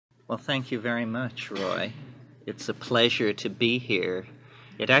Well, thank you very much, Roy. It's a pleasure to be here.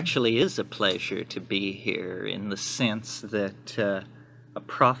 It actually is a pleasure to be here in the sense that a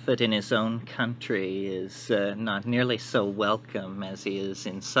prophet in his own country is not nearly so welcome as he is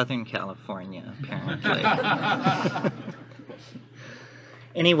in Southern California, apparently.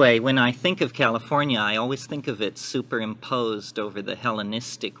 Anyway, when I think of California, I always think of it superimposed over the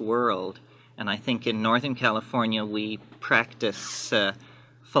Hellenistic world. And I think in Northern California we practice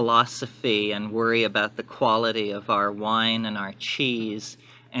philosophy and worry about the quality of our wine and our cheese,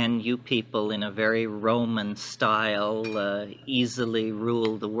 and you people in a very Roman style easily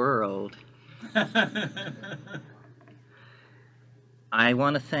rule the world. I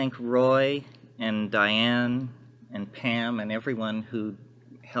want to thank Roy and Diane and Pam and everyone who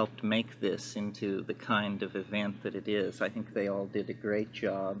helped make this into the kind of event that it is. I think they all did a great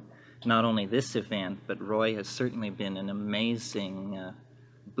job. Not only this event, but Roy has certainly been an amazing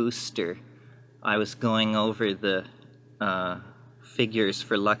booster. I was going over the figures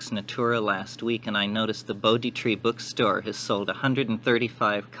for Lux Natura last week, and I noticed the Bodhi Tree bookstore has sold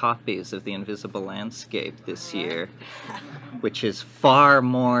 135 copies of The Invisible Landscape this year, which is far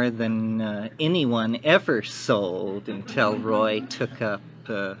more than anyone ever sold until Roy took up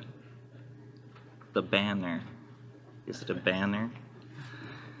the banner. Is it a banner?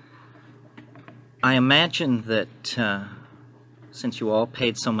 I imagine that since you all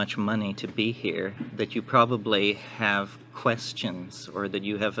paid so much money to be here, that you probably have questions or that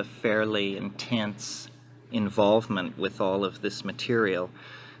you have a fairly intense involvement with all of this material.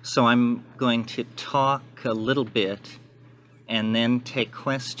 So I'm going to talk a little bit and then take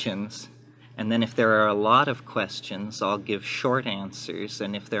questions. And then if there are a lot of questions, I'll give short answers.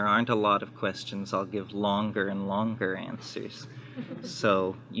 And if there aren't a lot of questions, I'll give longer and longer answers.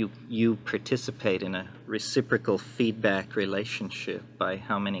 So you participate in a reciprocal feedback relationship by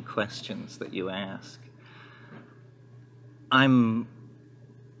how many questions that you ask. I'm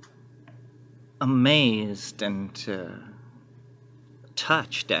amazed and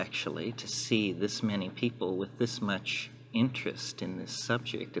touched, actually, to see this many people with this much interest in this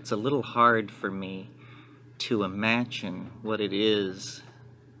subject. It's a little hard for me to imagine what it is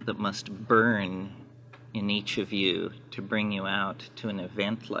that must burn in each of you to bring you out to an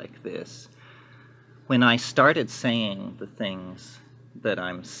event like this. When I started saying the things that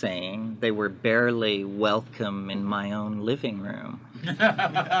I'm saying, they were barely welcome in my own living room.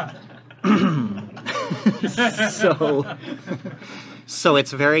 So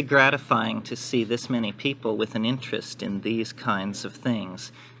it's very gratifying to see this many people with an interest in these kinds of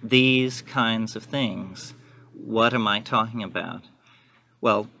things. These kinds of things. What am I talking about?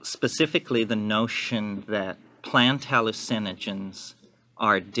 Well, specifically the notion that plant hallucinogens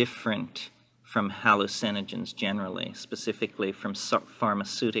are different from hallucinogens generally, specifically from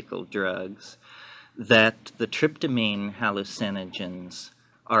pharmaceutical drugs, that the tryptamine hallucinogens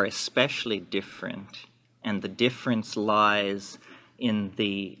are especially different, and the difference lies in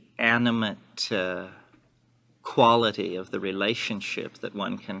the animate quality of the relationship that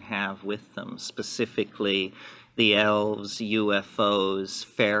one can have with them, specifically the elves, UFOs,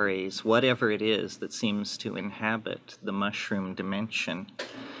 fairies, whatever it is that seems to inhabit the mushroom dimension.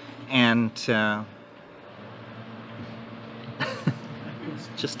 And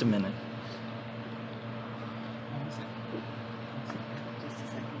just a minute.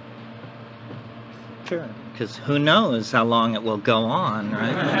 Sure, because who knows how long it will go on,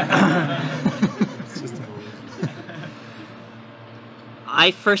 right?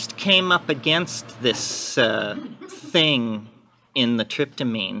 I first came up against this thing in the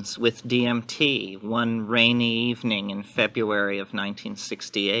tryptamines with DMT one rainy evening in February of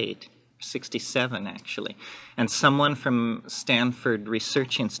 1968, 67 actually. And someone from Stanford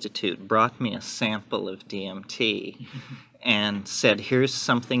Research Institute brought me a sample of DMT and said, here's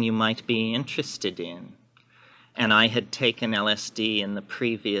something you might be interested in. And I had taken LSD in the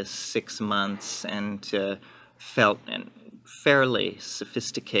previous 6 months and felt fairly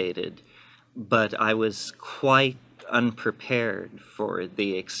sophisticated, but I was quite unprepared for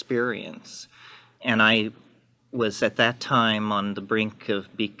the experience. And I was at that time on the brink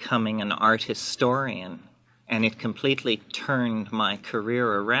of becoming an art historian, and it completely turned my career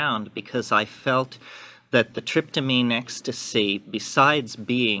around because I felt that the tryptamine ecstasy, besides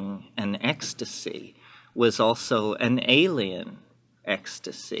being an ecstasy, was also an alien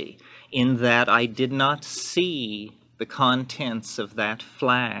ecstasy, in that I did not see the contents of that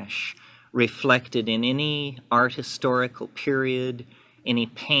flash reflected in any art historical period, any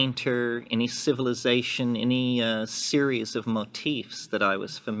painter, any civilization, any series of motifs that I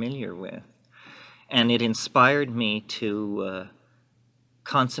was familiar with. And it inspired me to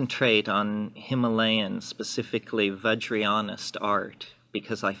concentrate on Himalayan, specifically Vajrayanist art,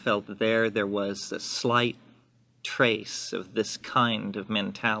 because I felt there was a slight trace of this kind of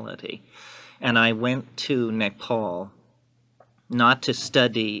mentality. And I went to Nepal, not to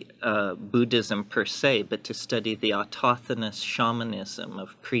study Buddhism per se, but to study the autochthonous shamanism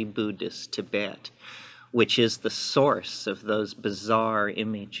of pre-Buddhist Tibet, which is the source of those bizarre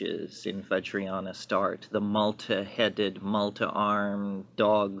images in Vajrayanist art, the multi-headed, multi-armed,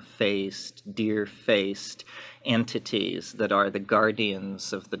 dog-faced, deer-faced entities that are the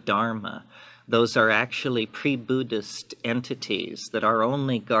guardians of the Dharma. Those are actually pre-Buddhist entities that are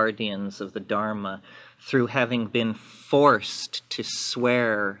only guardians of the Dharma through having been forced to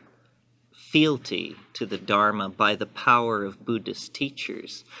swear fealty to the Dharma by the power of Buddhist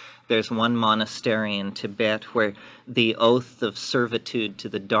teachers. There's one monastery in Tibet where the oath of servitude to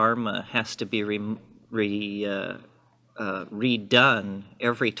the Dharma has to be redone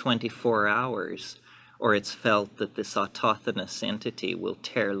every 24 hours, or it's felt that this autochthonous entity will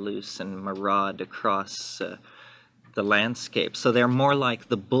tear loose and maraud across the landscape. So they're more like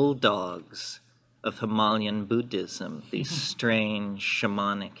the bulldogs of Himalayan Buddhism, these strange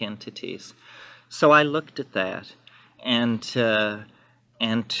shamanic entities. So I looked at that and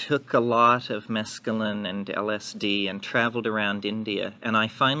took a lot of mescaline and LSD and traveled around India, and I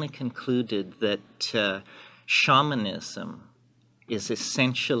finally concluded that shamanism is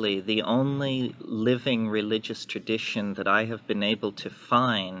essentially the only living religious tradition that I have been able to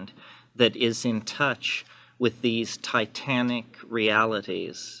find that is in touch with these titanic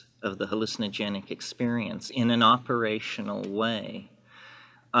realities of the hallucinogenic experience in an operational way.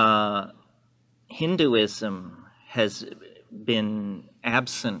 Hinduism has been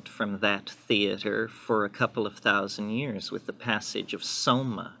absent from that theater for a couple of thousand years with the passage of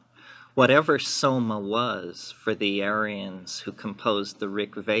Soma. Whatever Soma was for the Aryans who composed the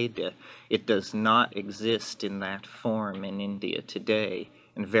Rig Veda, it does not exist in that form in India today,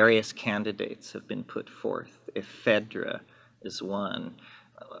 and various candidates have been put forth. Ephedra is one.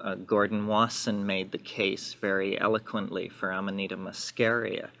 Gordon Wasson made the case very eloquently for Amanita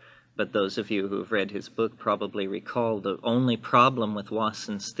muscaria, but those of you who have read his book probably recall the only problem with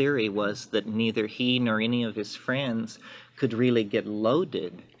Wasson's theory was that neither he nor any of his friends could really get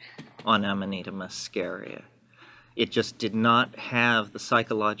loaded on Amanita muscaria. It just did not have the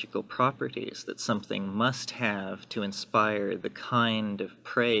psychological properties that something must have to inspire the kind of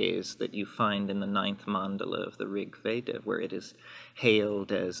praise that you find in the 9th mandala of the Rig Veda, where it is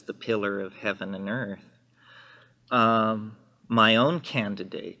hailed as the pillar of heaven and earth. My own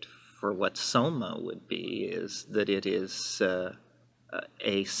candidate for what Soma would be is that it is a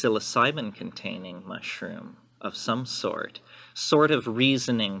psilocybin-containing mushroom of some sort of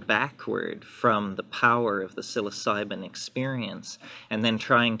reasoning backward from the power of the psilocybin experience, and then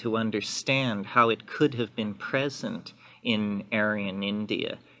trying to understand how it could have been present in Aryan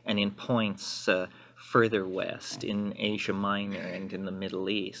India and in points further west, in Asia Minor and in the Middle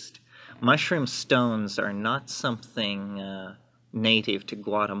East. Mushroom stones are not something native to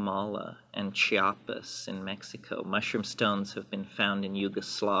Guatemala and Chiapas in Mexico. Mushroom stones have been found in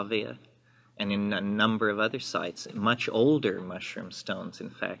Yugoslavia and in a number of other sites, much older mushroom stones, in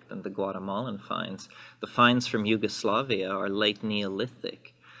fact, than the Guatemalan finds. The finds from Yugoslavia are late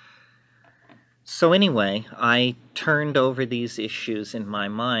Neolithic. So anyway, I turned over these issues in my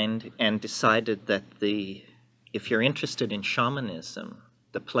mind and decided that if you're interested in shamanism,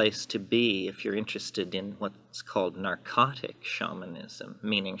 the place to be if you're interested in what's called narcotic shamanism,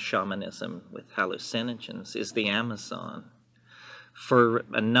 meaning shamanism with hallucinogens, is the Amazon, for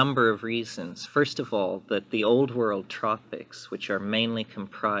a number of reasons. First of all, that the Old World tropics, which are mainly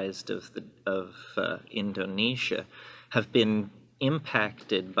comprised of Indonesia, have been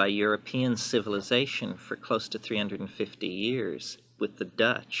impacted by European civilization for close to 350 years with the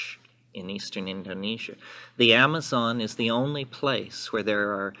Dutch in eastern Indonesia. The Amazon is the only place where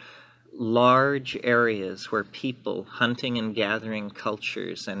there are large areas where people, hunting and gathering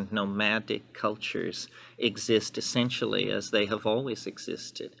cultures and nomadic cultures, exist essentially as they have always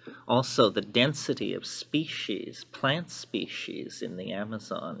existed. Also, the density of species, plant species in the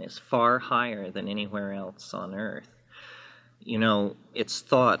Amazon is far higher than anywhere else on Earth. You know, it's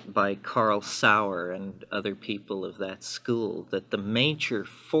thought by Carl Sauer and other people of that school that the major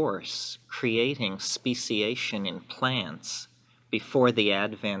force creating speciation in plants before the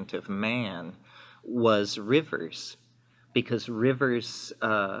advent of man was rivers, because rivers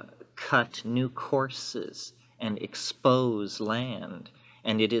cut new courses and expose land,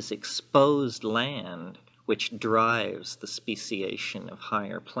 and it is exposed land which drives the speciation of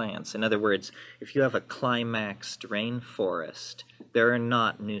higher plants. In other words, if you have a climaxed rainforest, there are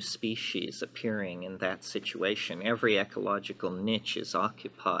not new species appearing in that situation. Every ecological niche is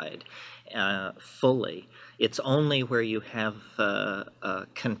occupied fully. It's only where you have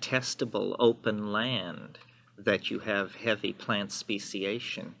contestable open land that you have heavy plant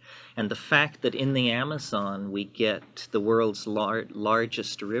speciation. And the fact that in the Amazon we get the world's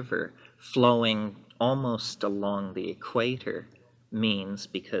largest river flowing almost along the equator means,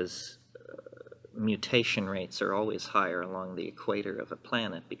 because mutation rates are always higher along the equator of a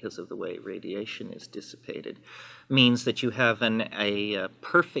planet because of the way radiation is dissipated, means that you have a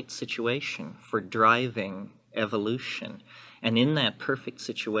perfect situation for driving evolution. And in that perfect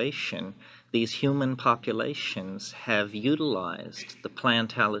situation, these human populations have utilized the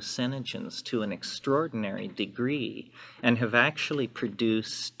plant hallucinogens to an extraordinary degree and have actually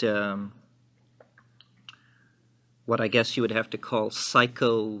produced what I guess you would have to call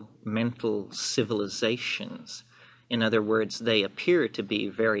psycho-mental civilizations. In other words, they appear to be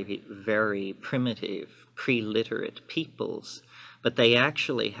very, very primitive, pre-literate peoples, but they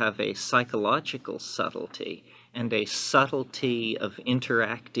actually have a psychological subtlety and a subtlety of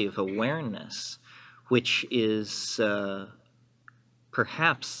interactive awareness, which is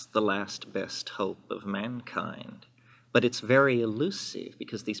perhaps the last best hope of mankind. But it's very elusive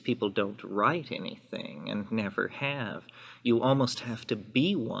because these people don't write anything and never have. You almost have to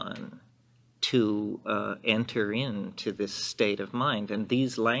be one to enter into this state of mind. And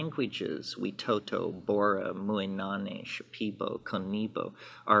these languages, Witoto, Bora, Muinane, Shipibo, Konibo,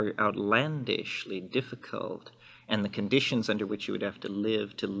 are outlandishly difficult, and the conditions under which you would have to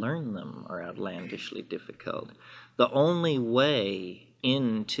live to learn them are outlandishly difficult. The only way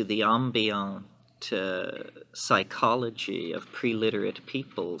into the ambient psychology of pre-literate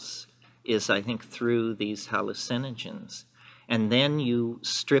peoples is, I think, through these hallucinogens. And then you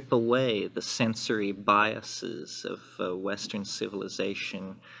strip away the sensory biases of Western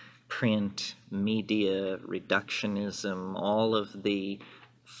civilization, print, media, reductionism, all of the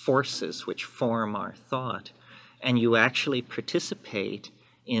forces which form our thought, and you actually participate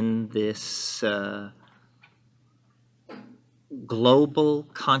in this global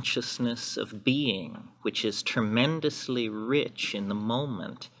consciousness of being, which is tremendously rich in the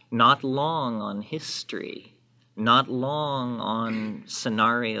moment, not long on history, not long on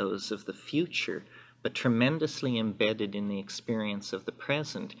scenarios of the future, but tremendously embedded in the experience of the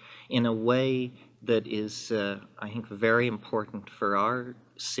present in a way that is, I think, very important for our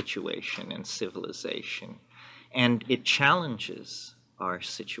situation and civilization. And it challenges our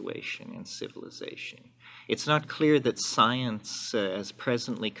situation and civilization. It's not clear that science, as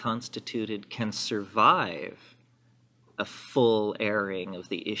presently constituted, can survive a full airing of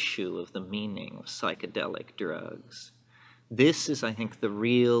the issue of the meaning of psychedelic drugs. This is, I think, the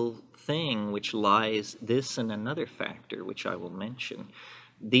real thing which lies, this and another factor which I will mention,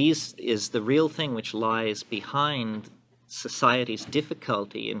 these is the real thing which lies behind society's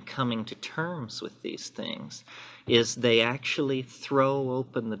difficulty in coming to terms with these things, is they actually throw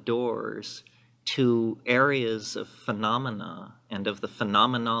open the doors to areas of phenomena and of the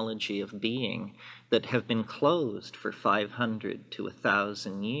phenomenology of being that have been closed for 500 to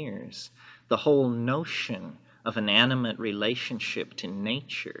 1,000 years. The whole notion of an animate relationship to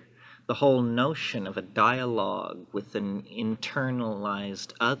nature, the whole notion of a dialogue with an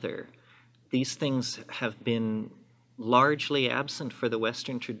internalized other, these things have been largely absent from the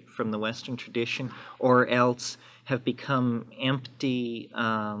Western tradition, or else have become empty,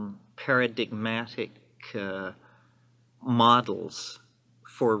 paradigmatic models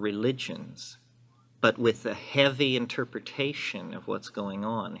for religions, but with a heavy interpretation of what's going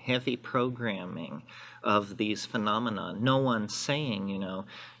on, heavy programming of these phenomena. No one's saying,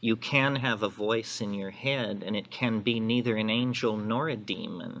 you can have a voice in your head and it can be neither an angel nor a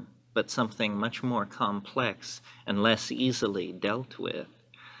demon, but something much more complex and less easily dealt with.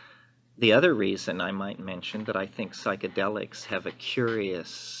 The other reason I might mention that I think psychedelics have a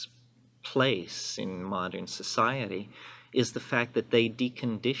curious place in modern society is the fact that they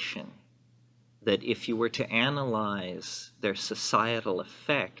decondition. That if you were to analyze their societal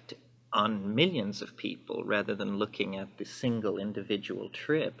effect on millions of people rather than looking at the single individual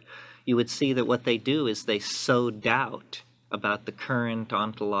trip, you would see that what they do is they sow doubt about the current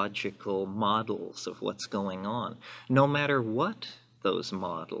ontological models of what's going on, no matter what those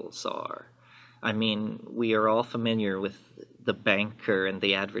models are. I mean, we are all familiar with the banker and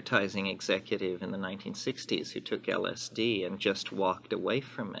the advertising executive in the 1960s who took LSD and just walked away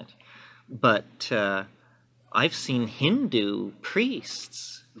from it. But I've seen Hindu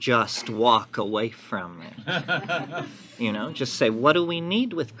priests just walk away from it. You know, just say, what do we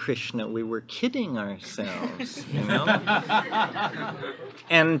need with Krishna? We were kidding ourselves, you know?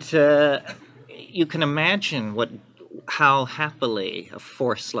 And you can imagine how happily a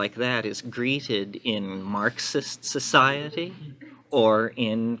force like that is greeted in Marxist society or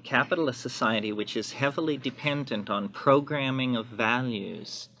in capitalist society, which is heavily dependent on programming of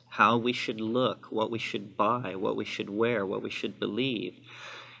values, how we should look, what we should buy, what we should wear, what we should believe.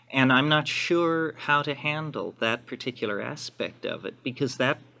 And I'm not sure how to handle that particular aspect of it, because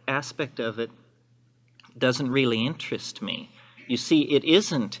that aspect of it doesn't really interest me. You see, it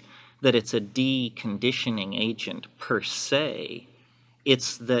isn't that it's a deconditioning agent per se.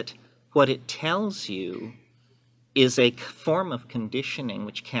 It's that what it tells you is a form of conditioning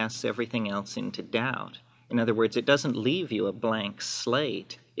which casts everything else into doubt. In other words, it doesn't leave you a blank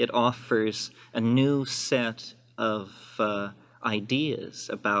slate. It offers a new set of ideas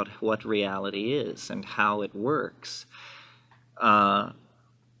about what reality is and how it works.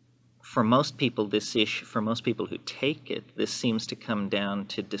 For most people, for most people who take it, this seems to come down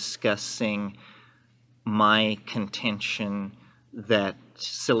to discussing my contention that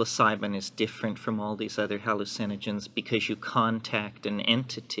psilocybin is different from all these other hallucinogens because you contact an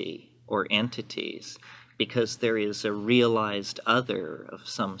entity or entities, because there is a realized other of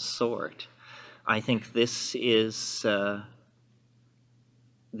some sort. I think this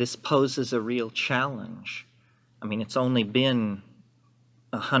poses a real challenge. I mean, it's only been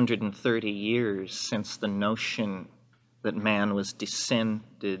 130 years since the notion that man was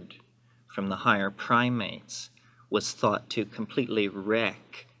descended from the higher primates was thought to completely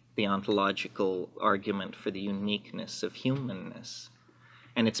wreck the ontological argument for the uniqueness of humanness.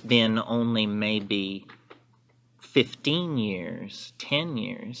 And it's been only maybe 15 years, 10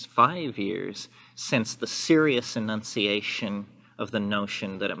 years, 5 years since the serious enunciation of the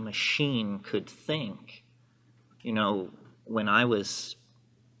notion that a machine could think. You know, when I was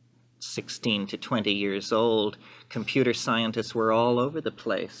 16 to 20 years old, computer scientists were all over the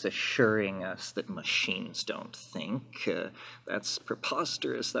place assuring us that machines don't think. That's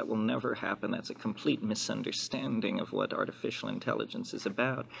preposterous. That will never happen. That's a complete misunderstanding of what artificial intelligence is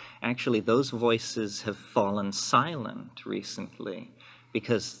about. Actually, those voices have fallen silent recently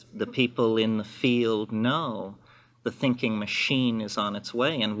because the people in the field know the thinking machine is on its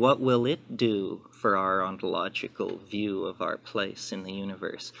way, and what will it do for our ontological view of our place in the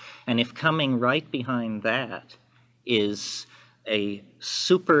universe? And if coming right behind that is a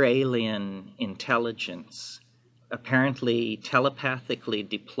super alien intelligence, apparently telepathically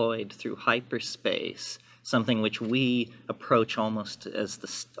deployed through hyperspace, something which we approach almost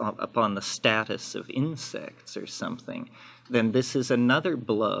as upon the status of insects or something, then this is another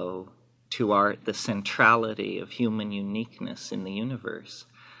blow to the centrality of human uniqueness in the universe.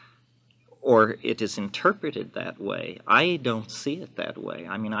 Or it is interpreted that way. I don't see it that way.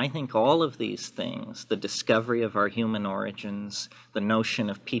 I mean, I think all of these things, the discovery of our human origins, the notion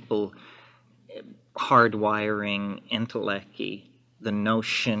of people hardwiring intellecty, the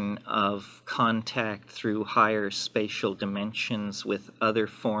notion of contact through higher spatial dimensions with other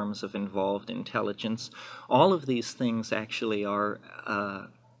forms of involved intelligence, all of these things actually are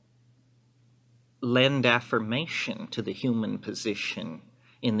lend affirmation to the human position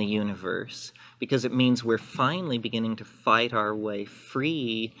in the universe, because it means we're finally beginning to fight our way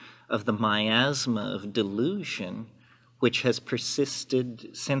free of the miasma of delusion which has persisted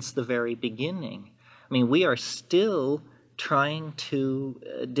since the very beginning. I mean, we are still trying to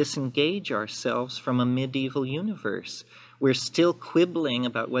disengage ourselves from a medieval universe. We're still quibbling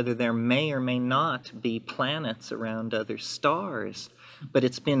about whether there may or may not be planets around other stars. But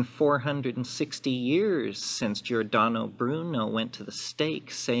it's been 460 years since Giordano Bruno went to the stake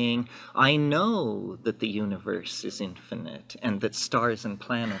saying, I know that the universe is infinite and that stars and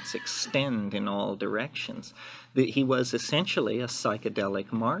planets extend in all directions. That he was essentially a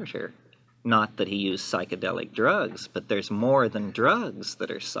psychedelic martyr. Not that he used psychedelic drugs, but there's more than drugs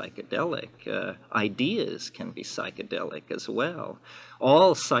that are psychedelic. Ideas can be psychedelic as well.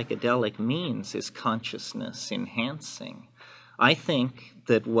 All psychedelic means is consciousness enhancing. I think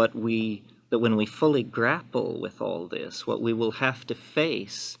that when we fully grapple with all this, what we will have to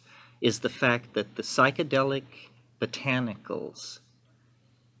face is the fact that the psychedelic botanicals,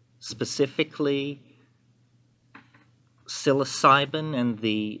 specifically psilocybin and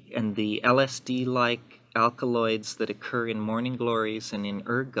the LSD-like alkaloids that occur in morning glories and in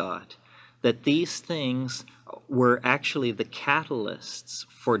ergot, that these things were actually the catalysts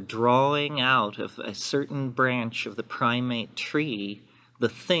for drawing out of a certain branch of the primate tree the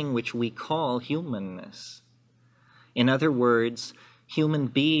thing which we call humanness. In other words, human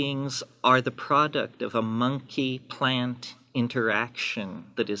beings are the product of a monkey-plant interaction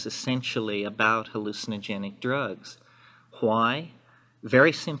that is essentially about hallucinogenic drugs. Why?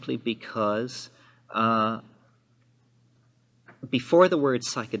 Very simply because before the word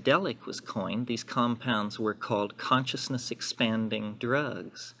psychedelic was coined, these compounds were called consciousness-expanding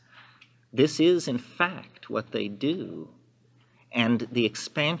drugs. This is, in fact, what they do. And the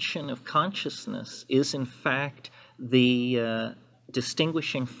expansion of consciousness is, in fact, the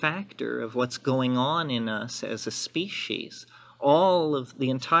distinguishing factor of what's going on in us as a species. All of the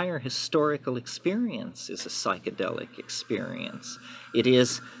entire historical experience is a psychedelic experience. It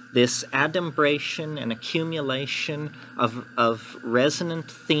is this adumbration and accumulation of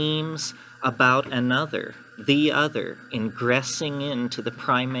resonant themes about another, the other, ingressing into the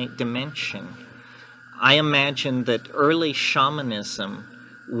primate dimension. I imagine that early shamanism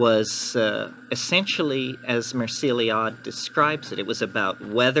was essentially, as Merciliade describes it, it was about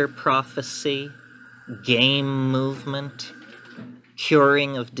weather prophecy, game movement,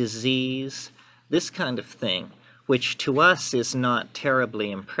 curing of disease, this kind of thing, which to us is not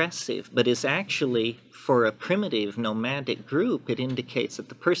terribly impressive, but is actually, for a primitive nomadic group, it indicates that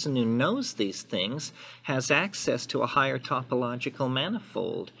the person who knows these things has access to a higher topological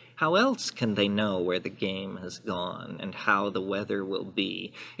manifold. How else can they know where the game has gone and how the weather will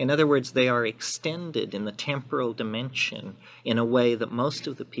be? In other words, they are extended in the temporal dimension in a way that most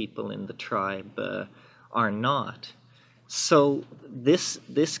of the people in the tribe are not. So this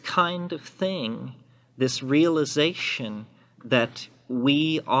kind of thing, this realization that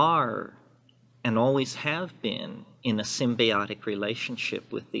we are and always have been in a symbiotic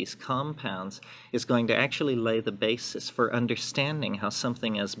relationship with these compounds, is going to actually lay the basis for understanding how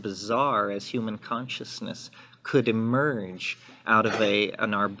something as bizarre as human consciousness could emerge out of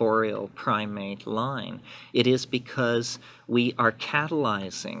an arboreal primate line. It is because we are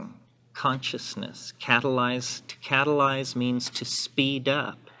catalyzing consciousness. To catalyze means to speed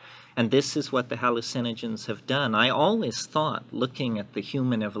up. And this is what the hallucinogens have done. I always thought, looking at the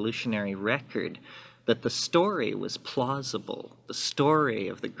human evolutionary record, that the story was plausible, the story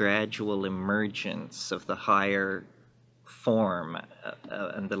of the gradual emergence of the higher form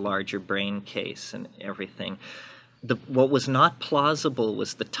and the larger brain case and everything. What was not plausible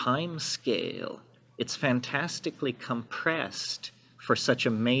was the time scale. It's fantastically compressed for such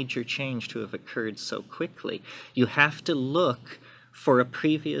a major change to have occurred so quickly. You have to look for a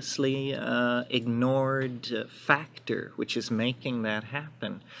previously ignored factor which is making that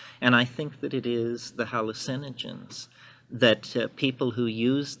happen. And I think that it is the hallucinogens, that people who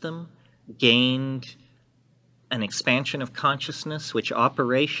used them gained an expansion of consciousness which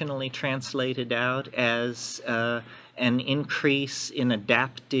operationally translated out as an increase in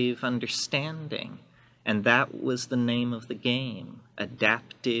adaptive understanding. And that was the name of the game,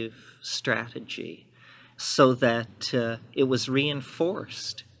 adaptive strategy. So that it was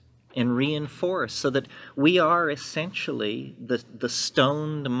reinforced and reinforced, so that we are essentially the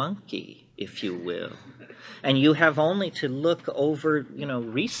stoned monkey, if you will. And you have only to look over,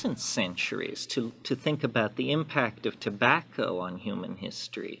 recent centuries to think about the impact of tobacco on human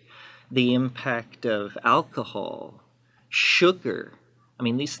history, the impact of alcohol, sugar. I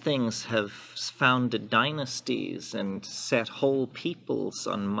mean, these things have founded dynasties and set whole peoples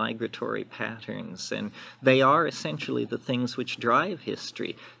on migratory patterns, and they are essentially the things which drive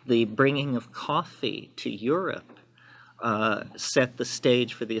history. The bringing of coffee to Europe set the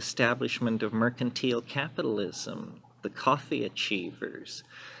stage for the establishment of mercantile capitalism, the coffee achievers.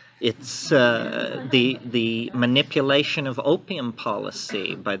 It's the manipulation of opium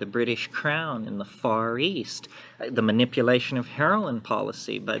policy by the British Crown in the Far East, the manipulation of heroin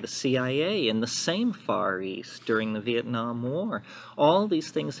policy by the CIA in the same Far East during the Vietnam War. All these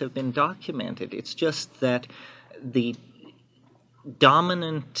things have been documented. It's just that the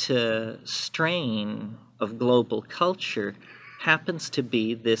dominant strain of global culture happens to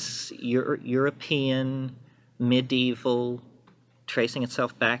be this European medieval, tracing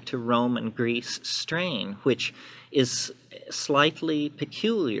itself back to Rome and Greece strain, which is slightly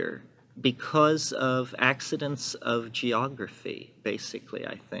peculiar because of accidents of geography, basically,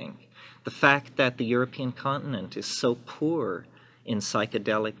 I think. The fact that the European continent is so poor in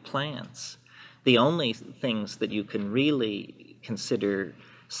psychedelic plants. The only things that you can really consider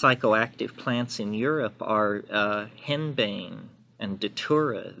psychoactive plants in Europe are henbane and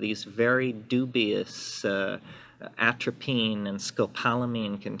datura, these very dubious atropine and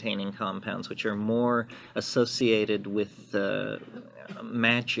scopolamine containing compounds, which are more associated with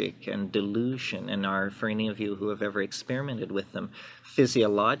magic and delusion, and are, for any of you who have ever experimented with them,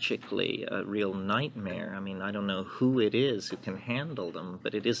 physiologically a real nightmare. I mean, I don't know who it is who can handle them,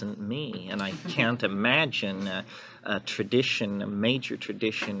 but it isn't me, and I can't imagine a tradition, a major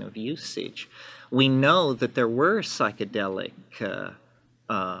tradition of usage. We know that there were psychedelic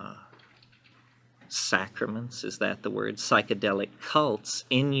sacraments, is that the word? Psychedelic cults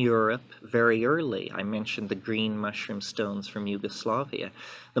in Europe very early. I mentioned the green mushroom stones from Yugoslavia.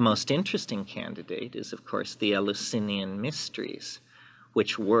 The most interesting candidate is, of course, the Eleusinian mysteries,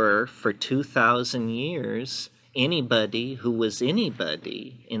 which were, for 2,000 years, anybody who was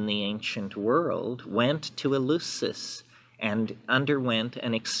anybody in the ancient world went to Eleusis and underwent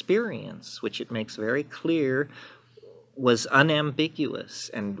an experience, which it makes very clear was unambiguous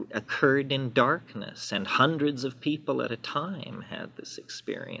and occurred in darkness, and hundreds of people at a time had this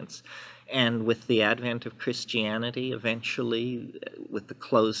experience. And with the advent of Christianity, eventually, with the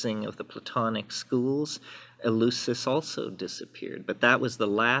closing of the Platonic schools, Eleusis also disappeared. But that was the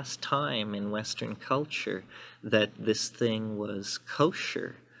last time in Western culture that this thing was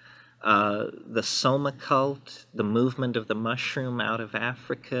kosher. The Soma cult, the movement of the mushroom out of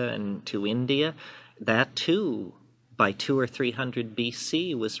Africa and to India, that too, by 200 or 300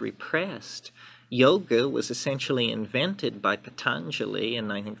 BC, was repressed. Yoga was essentially invented by Patanjali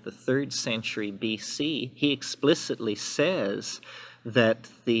in, I think, the 3rd century BC. He explicitly says that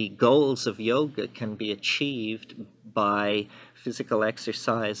the goals of yoga can be achieved by physical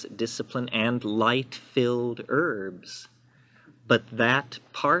exercise, discipline, and light-filled herbs. But that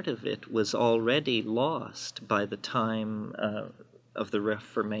part of it was already lost by the time of the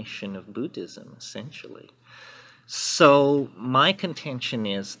Reformation of Buddhism, essentially. So my contention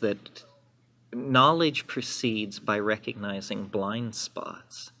is that knowledge proceeds by recognizing blind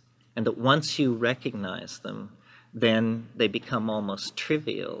spots, and that once you recognize them, then they become almost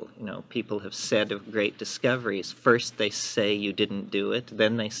trivial. You know, people have said of great discoveries, first they say you didn't do it,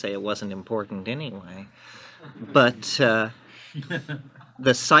 then they say it wasn't important anyway. But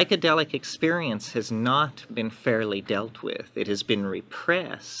the psychedelic experience has not been fairly dealt with. It has been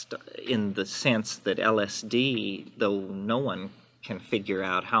repressed in the sense that LSD, though no one can figure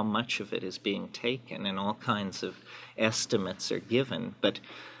out how much of it is being taken, and all kinds of estimates are given, but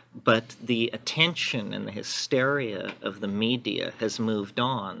the attention and the hysteria of the media has moved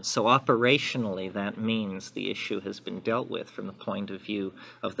on. So operationally, that means the issue has been dealt with from the point of view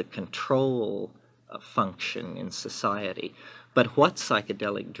of the control function in society. But what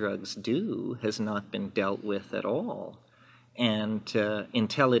psychedelic drugs do has not been dealt with at all. And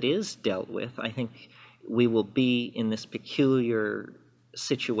until it is dealt with, I think we will be in this peculiar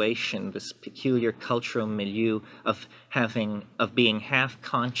situation, this peculiar cultural milieu of being half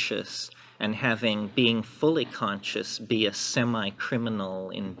conscious and being fully conscious be a semi-criminal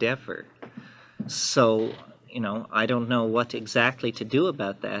endeavor. So, you know, I don't know what exactly to do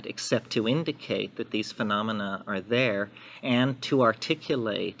about that except to indicate that these phenomena are there and to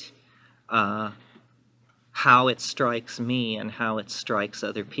articulate how it strikes me and how it strikes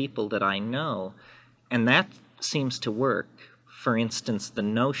other people that I know. And that seems to work. For instance, the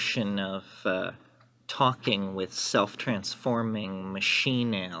notion of talking with self-transforming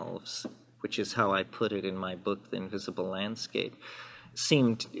machine elves, which is how I put it in my book, The Invisible Landscape,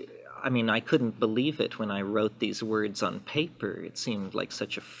 seemed... I mean, I couldn't believe it when I wrote these words on paper. It seemed like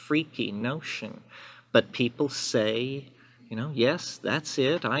such a freaky notion. But people say, you know, yes, that's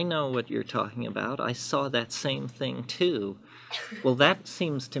it. I know what you're talking about. I saw that same thing too. Well, that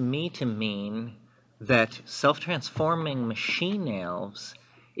seems to me to mean that self-transforming machine elves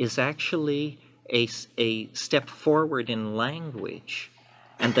is actually a step forward in language,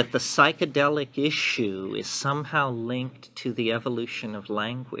 and that the psychedelic issue is somehow linked to the evolution of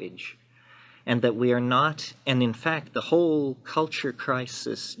language, and that we are not, and in fact the whole culture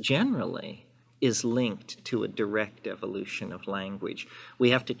crisis generally is linked to a direct evolution of language. We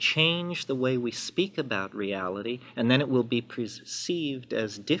have to change the way we speak about reality, and then it will be perceived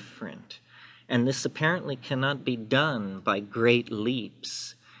as different. And this apparently cannot be done by great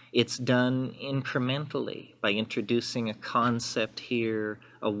leaps. It's done incrementally by introducing a concept here,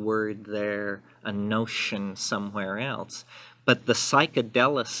 a word there, a notion somewhere else. But the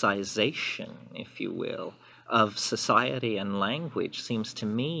psychedelicization, if you will, of society and language seems to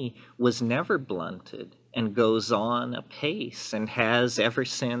me was never blunted and goes on apace and has ever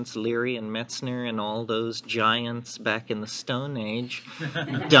since Leary and Metzner and all those giants back in the Stone Age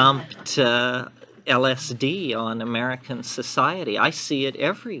dumped LSD on American society. I see it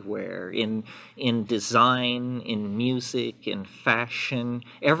everywhere, in design, in music, in fashion,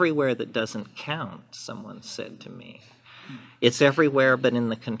 everywhere that doesn't count, someone said to me. It's everywhere but in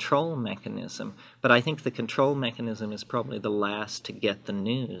the control mechanism. But I think the control mechanism is probably the last to get the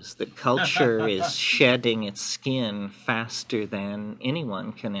news. The culture is shedding its skin faster than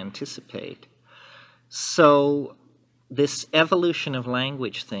anyone can anticipate. So this evolution of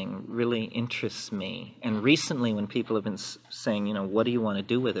language thing really interests me. And recently when people have been saying, you know, what do you want to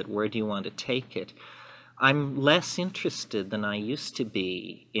do with it? Where do you want to take it? I'm less interested than I used to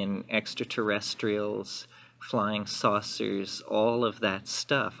be in extraterrestrials, flying saucers, all of that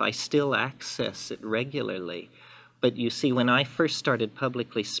stuff. I still access it regularly. But you see, when I first started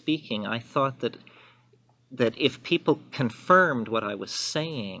publicly speaking, I thought that if people confirmed what I was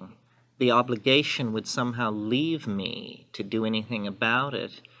saying, the obligation would somehow leave me to do anything about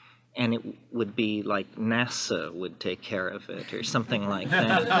it, and it would be like NASA would take care of it or something like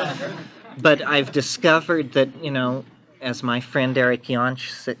that. But I've discovered that, you know, as my friend Eric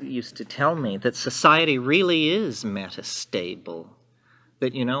Jansch used to tell me, that society really is metastable.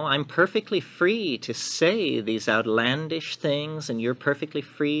 That, you know, I'm perfectly free to say these outlandish things, and you're perfectly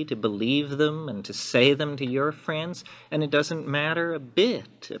free to believe them and to say them to your friends, and it doesn't matter a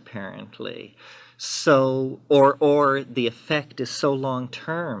bit, apparently. So, or the effect is so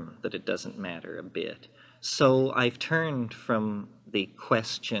long-term that it doesn't matter a bit. So I've turned from the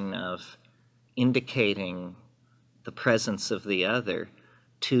question of indicating the presence of the other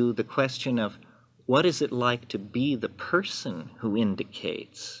to the question of what is it like to be the person who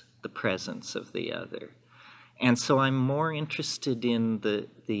indicates the presence of the other. And so I'm more interested in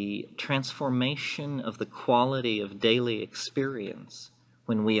the transformation of the quality of daily experience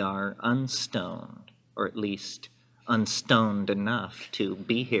when we are unstoned, or at least unstoned enough to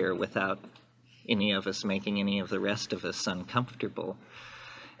be here without any of us making any of the rest of us uncomfortable.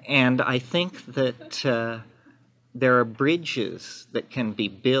 And I think that there are bridges that can be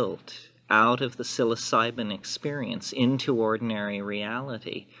built out of the psilocybin experience into ordinary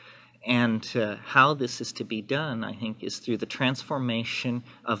reality. And how this is to be done, I think, is through the transformation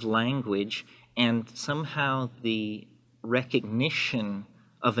of language and somehow the recognition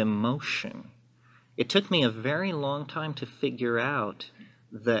of emotion. It took me a very long time to figure out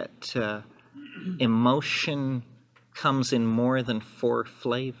that emotion comes in more than 4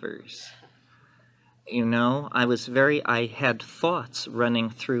 flavors. You know, I had thoughts running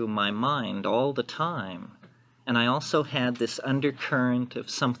through my mind all the time. And I also had this undercurrent of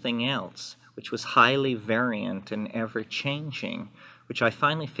something else, which was highly variant and ever-changing, which I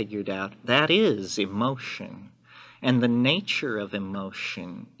finally figured out that is emotion. And the nature of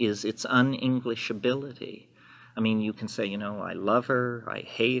emotion is its un-Englishability. I mean, you can say, you know, I love her, I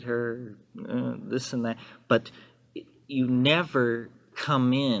hate her, this and that, but you never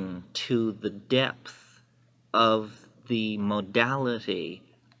come in to the depth of the modality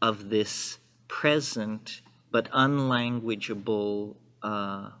of this present but unlanguageable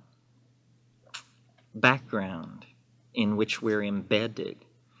background in which we're embedded.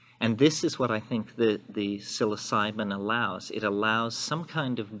 And this is what I think the psilocybin allows. It allows some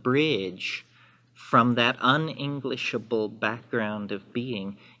kind of bridge from that un-Englishable background of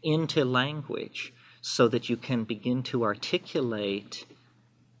being into language, so that you can begin to articulate,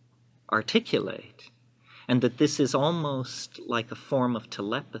 and that this is almost like a form of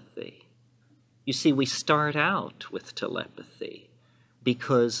telepathy. You see, we start out with telepathy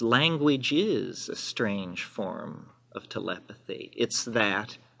because language is a strange form of telepathy. It's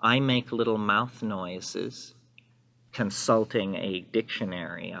that I make little mouth noises, consulting a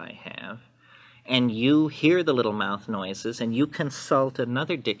dictionary I have, and you hear the little mouth noises, and you consult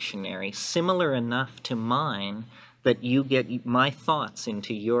another dictionary similar enough to mine that you get my thoughts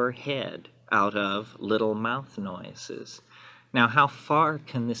into your head out of little mouth noises. Now, how far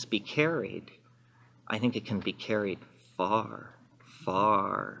can this be carried? I think it can be carried far,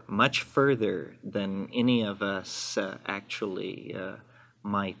 far, much further than any of us actually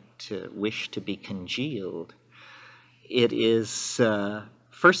might wish to be congealed. It is...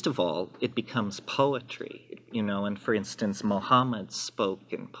 First of all, it becomes poetry, you know, and for instance, Mohammed spoke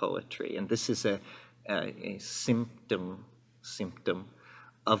in poetry, and this is a symptom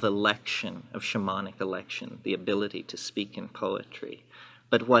of election, of shamanic election, the ability to speak in poetry.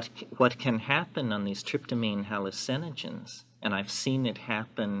 But what can happen on these tryptamine hallucinogens, and I've seen it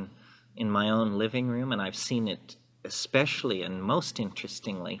happen in my own living room, and I've seen it especially and most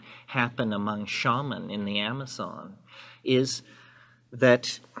interestingly happen among shaman in the Amazon, is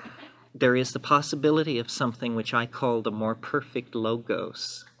that there is the possibility of something which I call the more perfect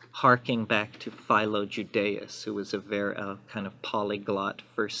logos, harking back to Philo-Judaeus, who was a very kind of polyglot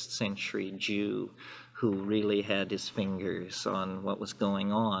first-century Jew who really had his fingers on what was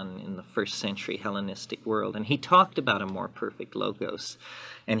going on in the first-century Hellenistic world. And he talked about a more perfect logos.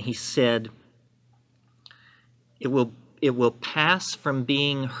 And he said, it will pass from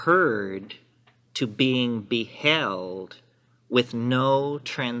being heard to being beheld with no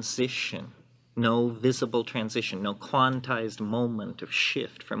transition, no visible transition, no quantized moment of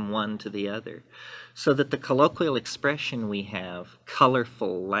shift from one to the other. So that the colloquial expression we have,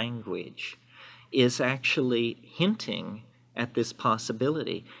 colorful language, is actually hinting at this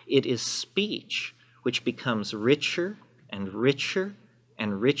possibility. It is speech which becomes richer and richer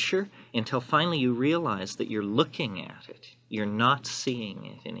and richer until finally you realize that you're looking at it. You're not seeing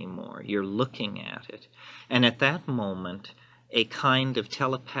it anymore. You're looking at it. And at that moment, a kind of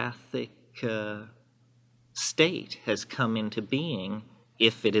telepathic state has come into being,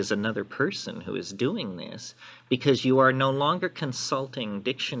 if it is another person who is doing this, because you are no longer consulting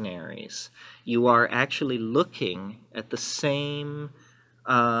dictionaries. You are actually looking at the same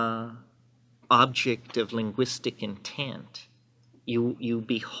object of linguistic intent. You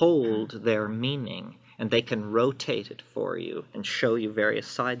behold their meaning, and they can rotate it for you and show you various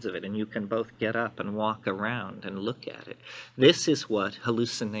sides of it, and you can both get up and walk around and look at it. This is what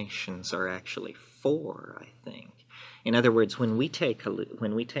hallucinations are actually for, I think. In other words, when we take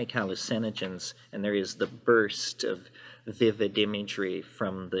hallucinogens, and there is the burst of vivid imagery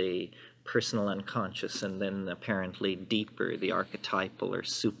from the personal unconscious and then apparently deeper, the archetypal or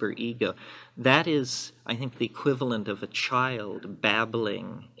superego, that is, I think, the equivalent of a child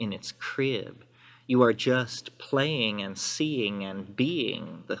babbling in its crib. You are just playing and seeing and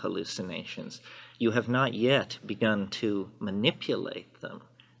being the hallucinations. You have not yet begun to manipulate them.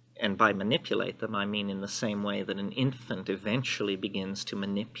 And by manipulate them, I mean in the same way that an infant eventually begins to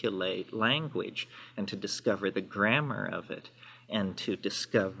manipulate language and to discover the grammar of it and to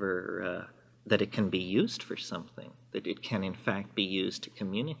discover that it can be used for something, that it can in fact be used to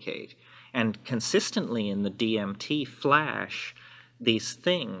communicate. And consistently in the DMT flash, these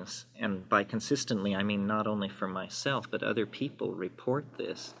things, and by consistently I mean not only for myself, but other people report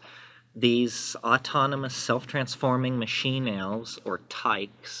this, these autonomous self-transforming machine elves, or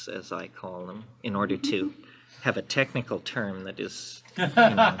tykes as I call them, in order to have a technical term that is,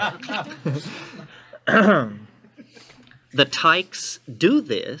 the tykes do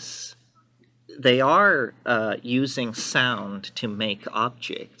this. They are using sound to make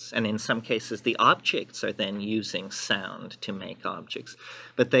objects, and in some cases the objects are then using sound to make objects.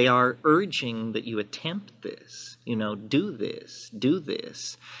 But they are urging that you attempt this, do this, do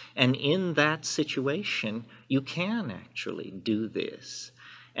this. And in that situation, you can actually do this.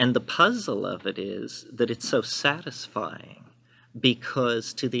 And the puzzle of it is that it's so satisfying,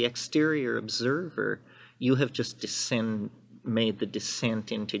 because to the exterior observer, you have just made the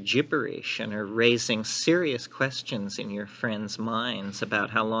descent into gibberish and are raising serious questions in your friends' minds about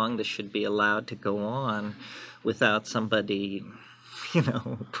how long this should be allowed to go on without somebody,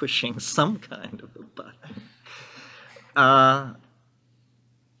 pushing some kind of a button.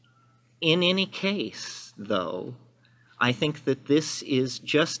 In any case, though, I think that this is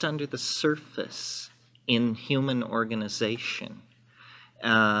just under the surface in human organization.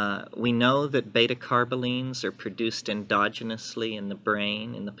 We know that beta-carbolines are produced endogenously in the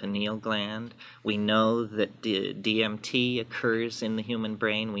brain, in the pineal gland. We know that DMT occurs in the human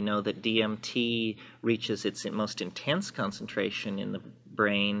brain. We know that DMT reaches its most intense concentration in the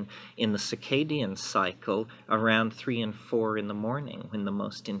brain in the circadian cycle around 3 and 4 in the morning, when the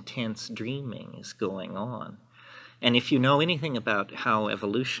most intense dreaming is going on. And if you know anything about how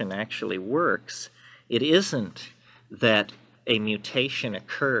evolution actually works, it isn't that a mutation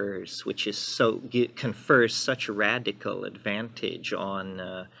occurs which is confers such radical advantage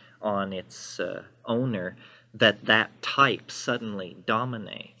on its owner that type suddenly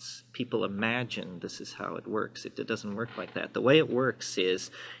dominates. People imagine this is how it works. It doesn't work like that. The way it works is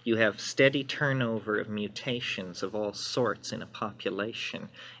you have steady turnover of mutations of all sorts in a population,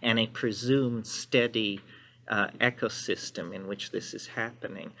 and a presumed steady ecosystem in which this is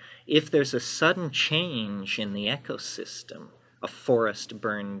happening. If there's a sudden change in the ecosystem, a forest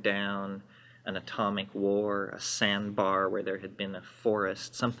burned down, an atomic war, a sandbar where there had been a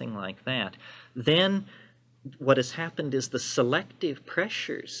forest, something like that, then what has happened is the selective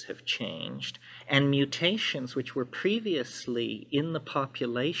pressures have changed, and mutations which were previously in the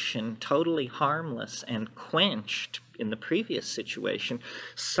population totally harmless and quenched in the previous situation,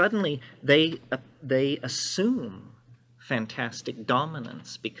 suddenly they assume fantastic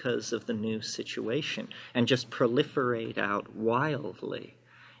dominance because of the new situation and just proliferate out wildly.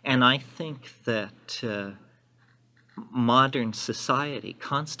 And I think that modern society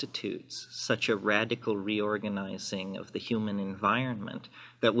constitutes such a radical reorganizing of the human environment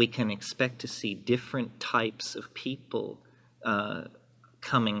that we can expect to see different types of people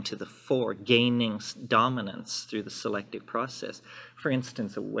coming to the fore, gaining dominance through the selective process. For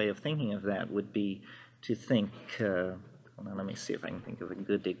instance, a way of thinking of that would be to think, hold on, let me see if I can think of a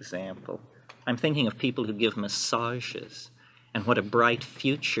good example. I'm thinking of people who give massages, and what a bright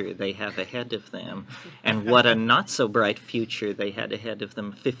future they have ahead of them, and what a not so bright future they had ahead of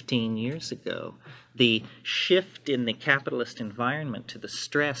them 15 years ago. The shift in the capitalist environment to the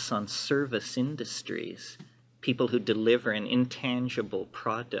stress on service industries, people who deliver an intangible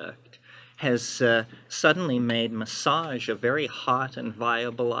product, has suddenly made massage a very hot and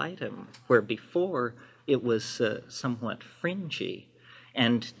viable item, where before it was somewhat fringy.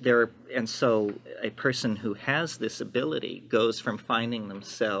 And so a person who has this ability goes from finding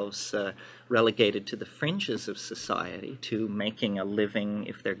themselves relegated to the fringes of society to making a living,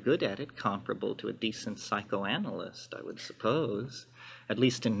 if they're good at it, comparable to a decent psychoanalyst, I would suppose. At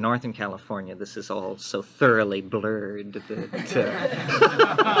least in Northern California, this is all so thoroughly blurred that...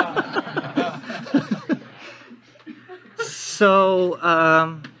 So,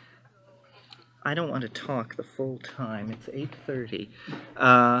 I don't want to talk the full time. It's 8:30.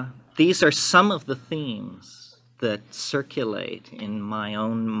 These are some of the themes that circulate in my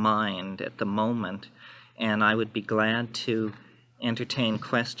own mind at the moment, and I would be glad to entertain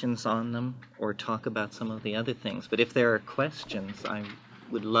questions on them or talk about some of the other things. But if there are questions, I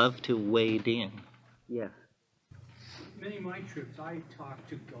would love to wade in. Yes. Many of my trips, I talked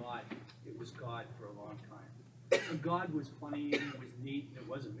to God. It was God for a long time. And God was funny and it was neat, and it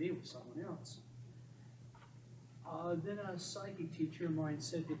wasn't me, it was someone else. Then a psychic teacher of mine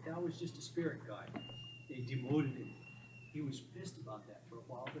said that that was just a spirit guide. They demoted him. He was pissed about that for a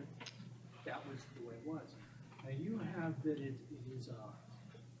while, but that was the way it was. Now you have that it is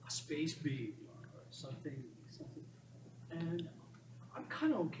a space being or something, and I'm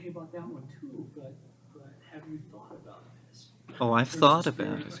kind of okay about that one too. But have you thought about this? Oh, I've thought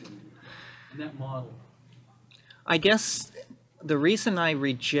about it. And that model. I guess the reason I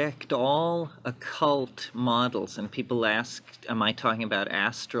reject all occult models, and people ask, am I talking about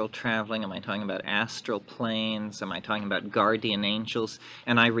astral traveling? Am I talking about astral planes? Am I talking about guardian angels?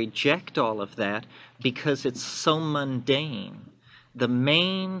 And I reject all of that because it's so mundane. The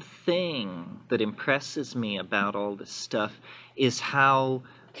main thing that impresses me about all this stuff is how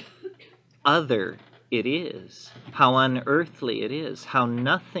other it is, how unearthly it is, how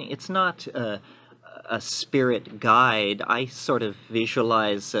nothing, it's not a spirit guide. I sort of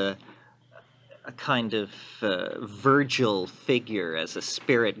visualize a kind of Virgil figure as a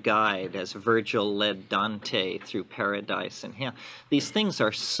spirit guide, as Virgil led Dante through paradise and hell. These things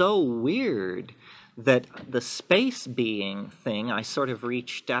are so weird that the space being thing I sort of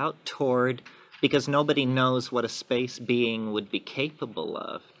reached out toward because nobody knows what a space being would be capable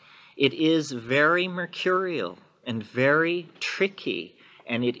of. It is very mercurial and very tricky,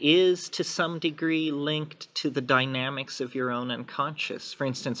 and it is to some degree linked to the dynamics of your own unconscious. For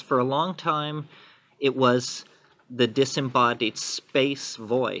instance, for a long time, it was the disembodied space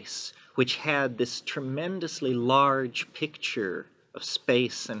voice, which had this tremendously large picture of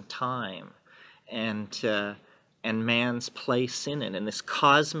space and time and man's place in it, and this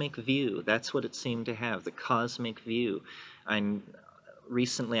cosmic view. That's what it seemed to have, the cosmic view.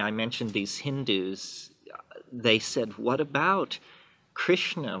 Recently I mentioned these Hindus. They said, what about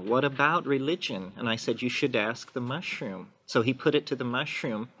Krishna? What about religion? And I said, you should ask the mushroom. So he put it to the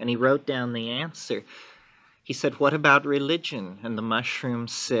mushroom, and he wrote down the answer. He said, what about religion? And the mushroom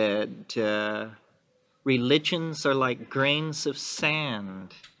said, religions are like grains of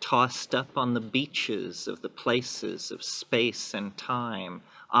sand tossed up on the beaches of the places of space and time.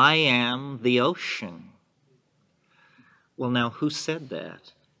 I am the ocean. Well, now, who said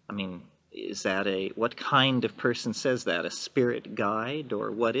that? I mean, is that what kind of person says that? A spirit guide,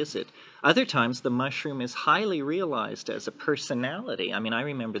 or what is it? Other times, the mushroom is highly realized as a personality. I mean, I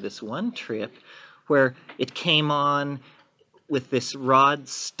remember this one trip where it came on with this Rod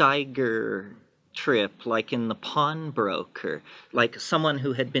Steiger trip, like in The Pawnbroker, like someone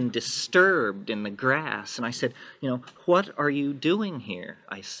who had been disturbed in the grass. And I said, what are you doing here?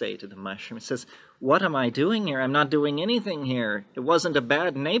 I say to the mushroom. It says, what am I doing here? I'm not doing anything here. It wasn't a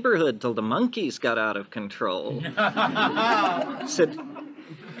bad neighborhood till the monkeys got out of control. I said,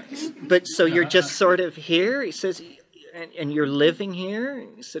 but so you're just sort of here? He says, and you're living here?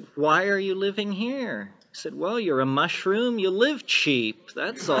 He said, why are you living here? He said, well, you're a mushroom, you live cheap,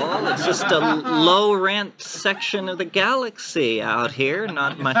 that's all. It's just a low-rent section of the galaxy out here,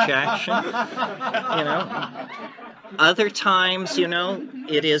 not much action, you know. Other times, you know,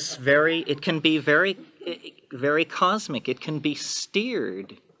 it can be very cosmic. It can be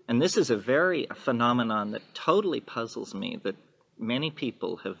steered. And this is a phenomenon that totally puzzles me, that many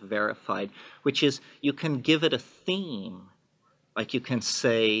people have verified, which is you can give it a theme. Like you can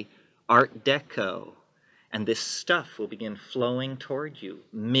say Art Deco, and this stuff will begin flowing toward you.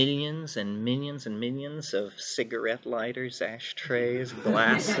 Millions and millions and millions of cigarette lighters, ashtrays,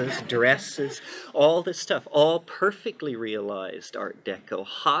 glasses, dresses, all this stuff, all perfectly realized Art Deco,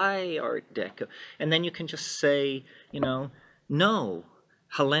 high Art Deco. And then you can just say, you know, no,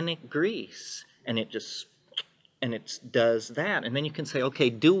 Hellenic Greece, and it does that. And then you can say, okay,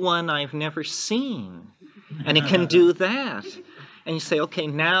 do one I've never seen, and it can do that. And you say, okay,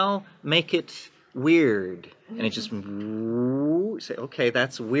 now make it weird. And it just say, okay,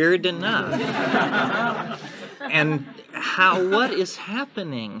 that's weird enough. And what is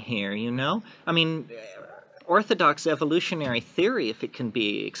happening here, you know? I mean, orthodox evolutionary theory, if it can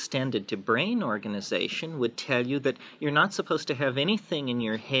be extended to brain organization, would tell you that you're not supposed to have anything in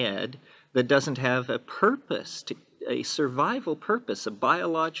your head that doesn't have a purpose, a survival purpose, a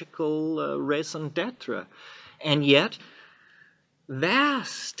biological raison d'etre. And yet,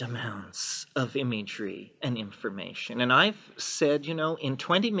 vast amounts of imagery and information. And I've said, you know, in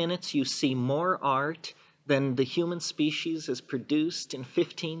 20 minutes you see more art than the human species has produced in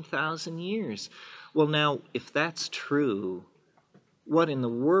 15,000 years. Well, now, if that's true, what in the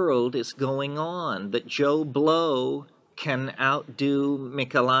world is going on that Joe Blow can outdo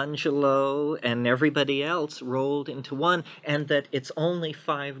Michelangelo and everybody else rolled into one, and that it's only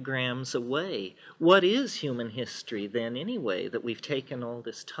 5 grams away? What is human history then anyway, that we've taken all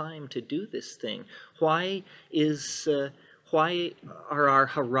this time to do this thing? Why are our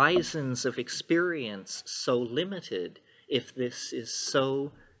horizons of experience so limited if this is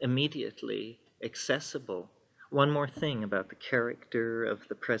so immediately accessible? One more thing about the character of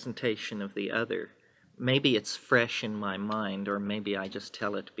the presentation of the other. Maybe it's fresh in my mind, or maybe I just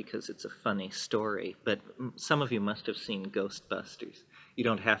tell it because it's a funny story, but some of you must have seen Ghostbusters. You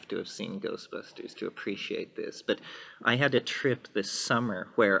don't have to have seen Ghostbusters to appreciate this, but I had a trip this summer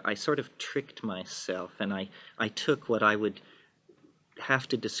where I sort of tricked myself, and I took what I would have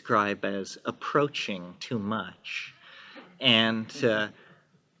to describe as approaching too much. And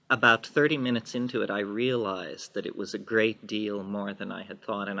about 30 minutes into it, I realized that it was a great deal more than I had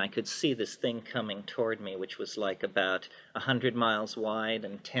thought, and I could see this thing coming toward me, which was like about 100 miles wide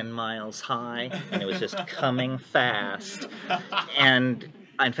and 10 miles high, and it was just coming fast. And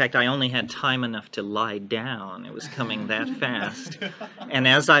in fact, I only had time enough to lie down. It was coming that fast. And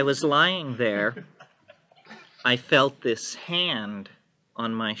as I was lying there, I felt this hand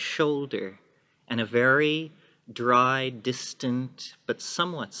on my shoulder, and a very dry, distant, but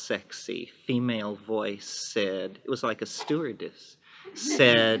somewhat sexy female voice said, it was like a stewardess,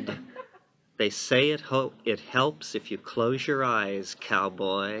 said, "They say it helps if you close your eyes,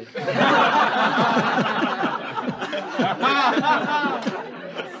 cowboy."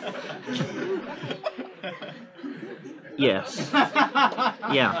 Yes.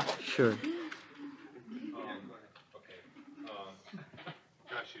 Yeah, sure.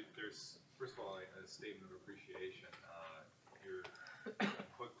 Gosh, there's, first of all, a statement of appreciation. You're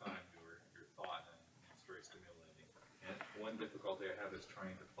hooked on your thought, and it's very stimulating. And one difficulty I have is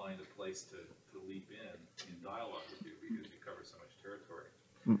trying to find a place to leap in dialogue with you, because you cover so much territory.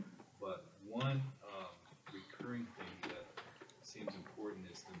 But one recurring thing that seems important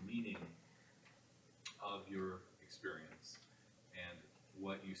is the meaning of your experience, and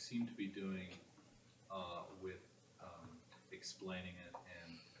what you seem to be doing with explaining it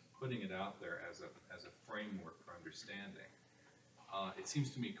and putting it out there as a framework for understanding. It seems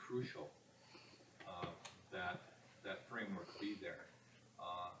to me crucial that framework be there.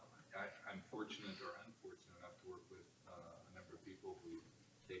 I'm fortunate or unfortunate enough to work with a number of people who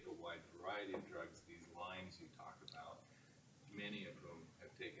take a wide variety of drugs. These lines you talk about, many of whom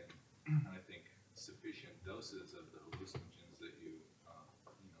have taken, I think, sufficient doses of the hallucinogens that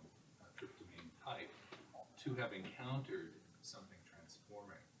tryptamine type, to have encountered something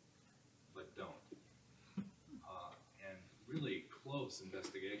transforming, but don't. And really close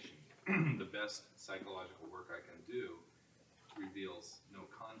investigation, the best psychological work I can do, reveals no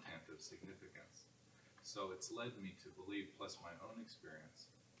content of significance. So it's led me to believe, plus my own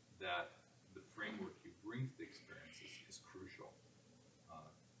experience, that the framework you bring to the experience is crucial.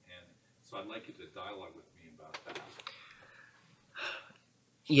 And so I'd like you to dialogue with me about that.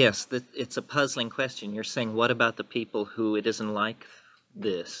 Yes, it's a puzzling question. You're saying, what about the people who it isn't like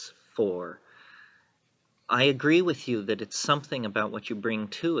this for? I agree with you that it's something about what you bring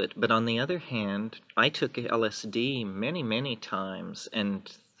to it, but on the other hand, I took LSD many, many times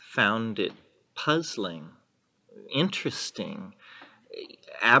and found it puzzling, interesting,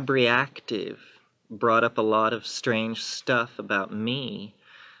 abreactive, brought up a lot of strange stuff about me,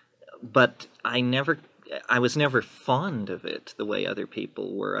 but I was never fond of it the way other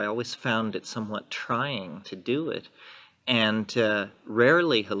people were. I always found it somewhat trying to do it, and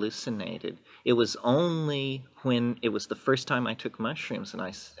rarely hallucinated. It was only when it was the first time I took mushrooms, and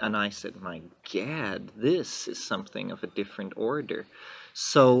I said, "My Gad, this is something of a different order."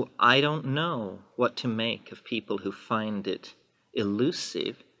 So I don't know what to make of people who find it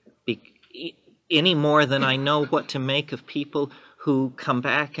elusive, any more than I know what to make of people who come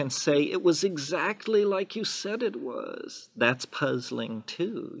back and say it was exactly like you said it was. That's puzzling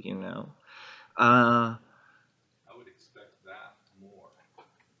too, you know. Uh, I would expect that more.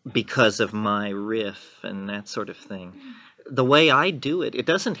 because of my riff and that sort of thing. The way I do it, it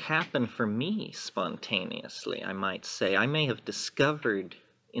doesn't happen for me spontaneously, I might say. I may have discovered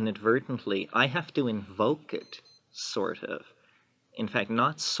inadvertently, I have to invoke it, sort of. In fact,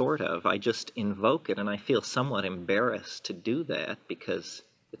 not sort of, I just invoke it, and I feel somewhat embarrassed to do that because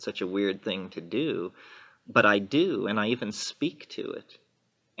it's such a weird thing to do. But I do, and I even speak to it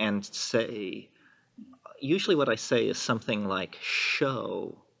and say, usually what I say is something like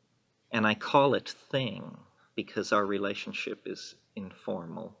show, and I call it thing because our relationship is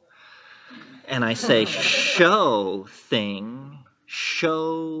informal. And I say, show thing,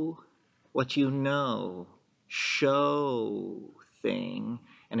 show what you know, show thing,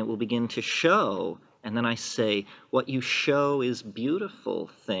 and it will begin to show. And then I say, what you show is beautiful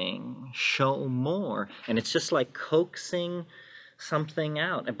thing, show more. And it's just like coaxing something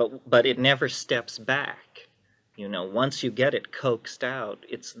out, but it never steps back. You know, once you get it coaxed out,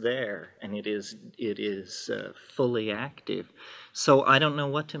 it's there, and it is fully active. So I don't know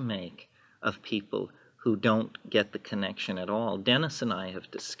what to make of people who don't get the connection at all. Dennis and I have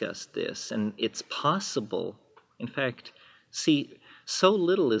discussed this, and it's possible. In fact, see, so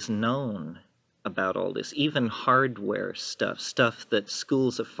little is known about all this, even hardware stuff that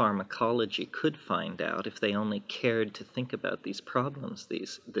schools of pharmacology could find out if they only cared to think about these problems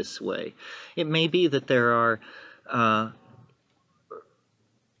this way. It may be that there are uh,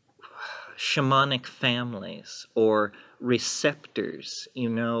 shamanic families or receptors. You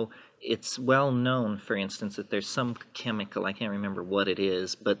know, it's well known, for instance, that there's some chemical, I can't remember what it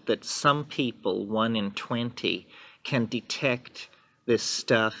is, but that some people, 1 in 20, can detect this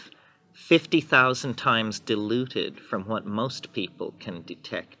stuff 50,000 times diluted from what most people can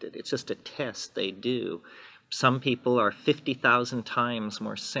detect it. It's just a test they do. Some people are 50,000 times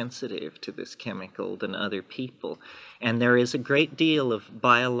more sensitive to this chemical than other people. And there is a great deal of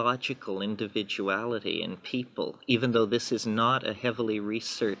biological individuality in people, even though this is not a heavily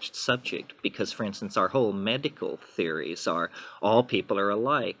researched subject, because, for instance, our whole medical theories are all people are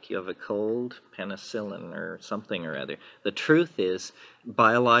alike. You have a cold, penicillin, or something or other. The truth is,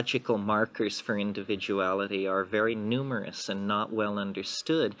 biological markers for individuality are very numerous and not well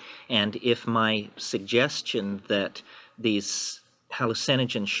understood. And if my suggestion that these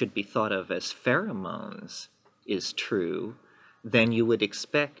hallucinogens should be thought of as pheromones is true, then you would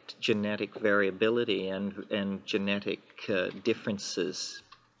expect genetic variability and genetic differences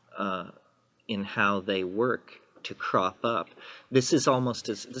in how they work to crop up. This is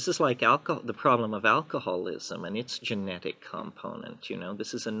like alcohol, the problem of alcoholism and its genetic component. You know,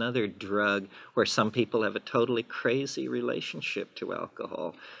 this is another drug where some people have a totally crazy relationship to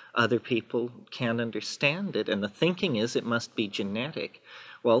alcohol. Other people can't understand it, and the thinking is it must be genetic.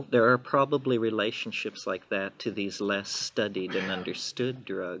 Well, there are probably relationships like that to these less studied and understood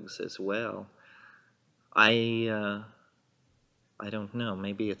drugs as well. I don't know.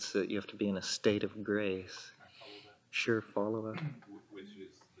 Maybe it's you have to be in a state of grace. I follow that. Sure, follow up. Which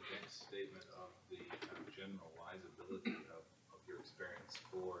is the next statement of the kind of generalizability of your experience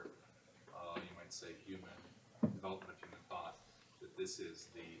for, you might say, human development of human thought, that this is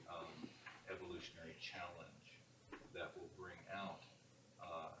the evolutionary challenge that will bring out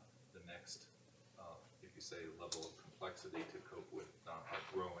the next, if you say, level of complexity to cope with our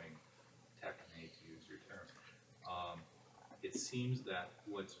growing tech, I hate to use your term. It seems that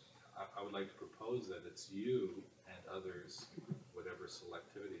I would like to propose that it's you and others, whatever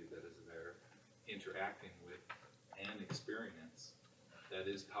selectivity that is there, interacting with an experience that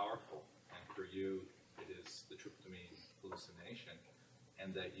is powerful. And for you, it is the tryptamine hallucination,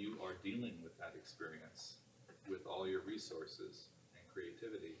 and that you are dealing with that experience with all your resources and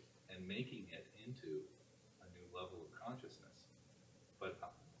creativity and making it into a new level of consciousness. But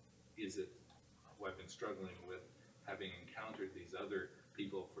is it, who I've been struggling with, having encountered these other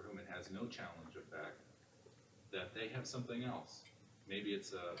people for whom it has no challenge effect, that they have something else. Maybe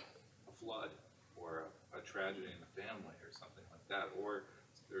it's a flood or a tragedy in the family or something like that, or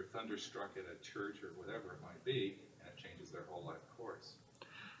they're thunderstruck at a church or whatever it might be, and it changes their whole life course.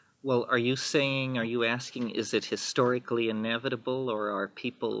 Well, are you asking, is it historically inevitable, or are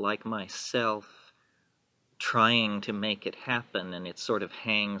people like myself trying to make it happen and it sort of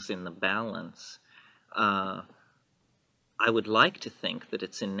hangs in the balance? I would like to think that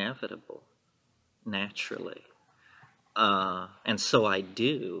it's inevitable, naturally. And so I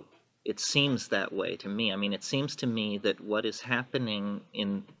do. It seems that way to me. I mean, it seems to me that what is happening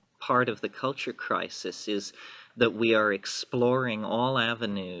in part of the culture crisis is that we are exploring all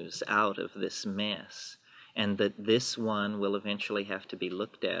avenues out of this mess, and that this one will eventually have to be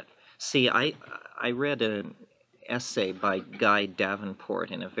looked at. See, I read an essay by Guy Davenport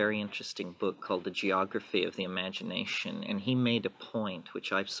in a very interesting book called The Geography of the Imagination, and he made a point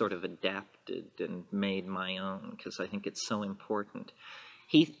which I've sort of adapted and made my own because I think it's so important.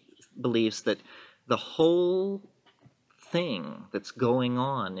 He believes that the whole thing that's going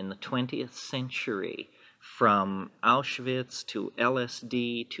on in the 20th century, from Auschwitz to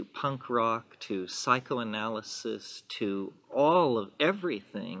LSD to punk rock to psychoanalysis to all of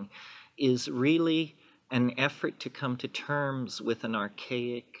everything, is really an effort to come to terms with an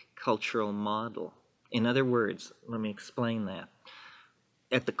archaic cultural model. In other words, let me explain that.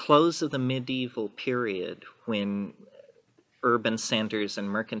 At the close of the medieval period, when urban centers and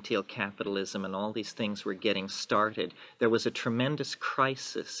mercantile capitalism and all these things were getting started, there was a tremendous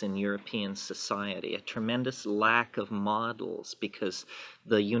crisis in European society, a tremendous lack of models, because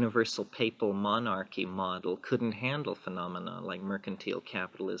the universal papal monarchy model couldn't handle phenomena like mercantile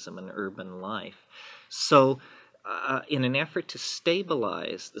capitalism and urban life. So, in an effort to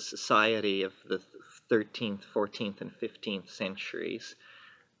stabilize the society of the 13th, 14th, and 15th centuries,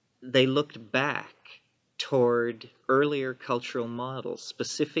 they looked back toward earlier cultural models,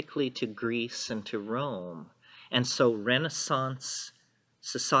 specifically to Greece and to Rome. And so Renaissance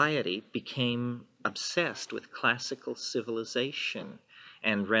society became obsessed with classical civilization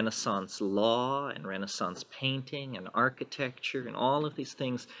and Renaissance law and Renaissance painting and architecture and all of these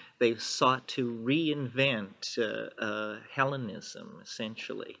things. They sought to reinvent Hellenism,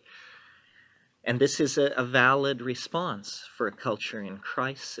 essentially. And this is a valid response for a culture in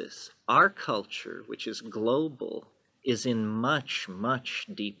crisis. Our culture, which is global, is in much, much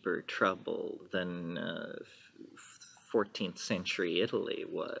deeper trouble than 14th century Italy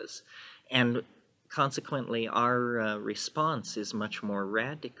was. And consequently, our response is much more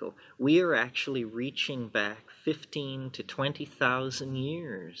radical. We are actually reaching back 15 to 20,000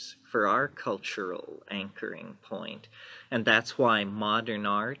 years for our cultural anchoring point. And that's why modern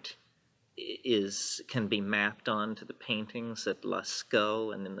art can be mapped onto the paintings at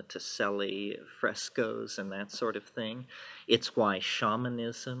Lascaux and in the Torricelli frescoes and that sort of thing. It's why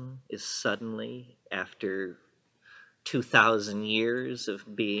shamanism is suddenly, after 2,000 years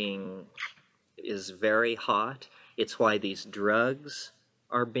of being, is very hot. It's why these drugs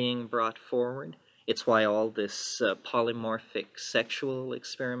are being brought forward. It's why all this polymorphic sexual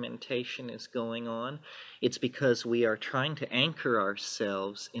experimentation is going on. It's because we are trying to anchor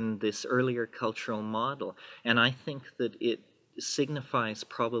ourselves in this earlier cultural model. And I think that it signifies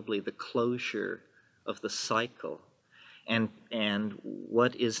probably the closure of the cycle. And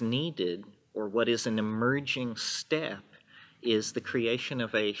what is needed, or what is an emerging step, is the creation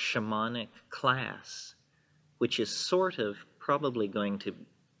of a shamanic class, which is sort of probably going to,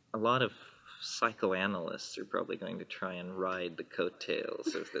 a lot of psychoanalysts are probably going to try and ride the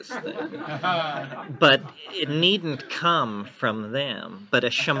coattails of this thing. But it needn't come from them, but a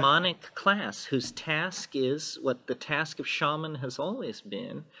shamanic class whose task is what the task of shaman has always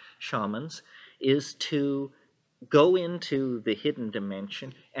been, shamans, is to go into the hidden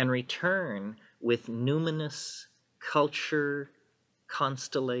dimension and return with numinous culture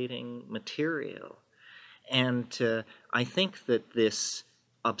constellating material. And I think that this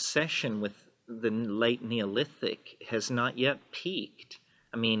obsession with the late Neolithic has not yet peaked.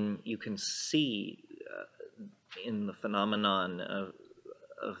 I mean, you can see in the phenomenon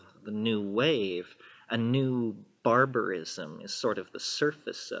of the new wave, a new barbarism is sort of the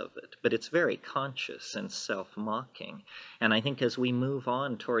surface of it, but it's very conscious and self-mocking. And I think as we move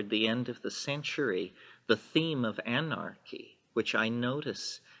on toward the end of the century, the theme of anarchy, which I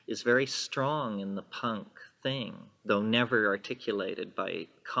notice is very strong in the punk thing, though never articulated by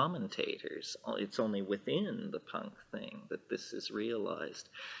commentators. It's only within the punk thing that this is realized.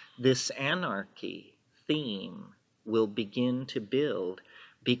 This anarchy theme will begin to build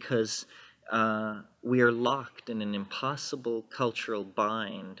because we are locked in an impossible cultural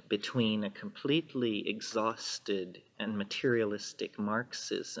bind between a completely exhausted and materialistic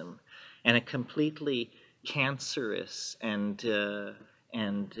Marxism and a completely cancerous and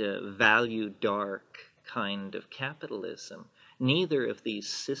value-dark kind of capitalism. Neither of these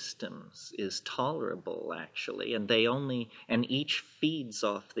systems is tolerable, actually, and each feeds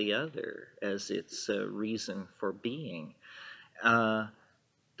off the other as its reason for being.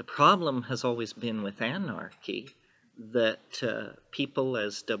 The problem has always been with anarchy that people,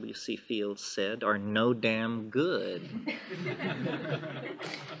 as W.C. Fields said, are no damn good.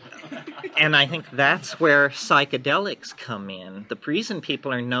 And I think that's where psychedelics come in. The reason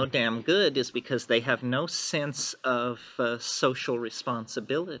people are no damn good is because they have no sense of social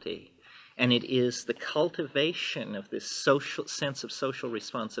responsibility. And it is the cultivation of this sense of social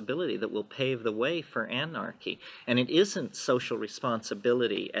responsibility that will pave the way for anarchy. And it isn't social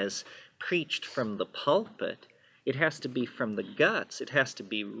responsibility as preached from the pulpit. It has to be from the guts. It has to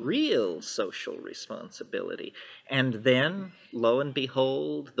be real social responsibility. And then, lo and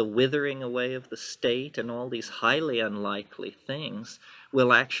behold, the withering away of the state and all these highly unlikely things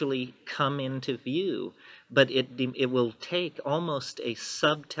will actually come into view. But it will take almost a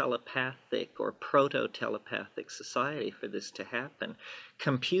sub-telepathic or proto-telepathic society for this to happen.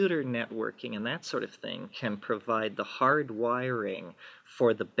 Computer networking and that sort of thing can provide the hard wiring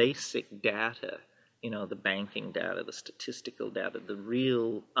for the basic data, the banking data, the statistical data, the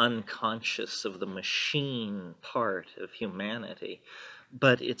real unconscious of the machine part of humanity.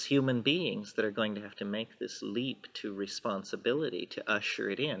 But it's human beings that are going to have to make this leap to responsibility to usher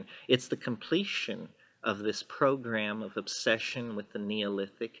it in. It's the completion of this program of obsession with the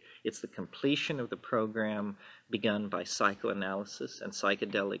Neolithic. It's the completion of the program begun by psychoanalysis and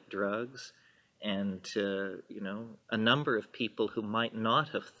psychedelic drugs. And, a number of people who might not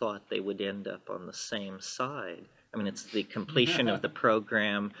have thought they would end up on the same side. I mean, it's the completion of the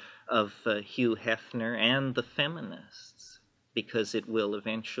program of Hugh Hefner and the feminists, because it will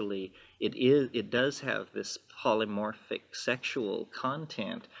eventually, it does have this polymorphic sexual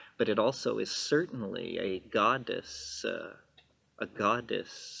content, but it also is certainly a goddess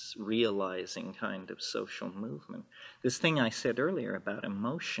realizing kind of social movement. This thing I said earlier about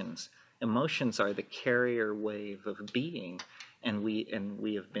emotions are the carrier wave of being, and we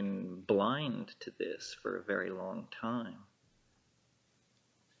have been blind to this for a very long time.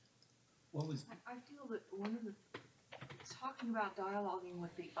 I feel that one of the talking about dialoguing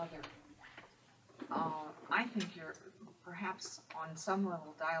with the other. I think you're perhaps on some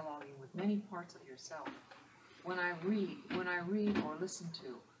level dialoguing with many parts of yourself. When I read or listen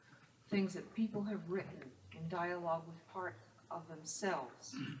to things that people have written in dialogue with part of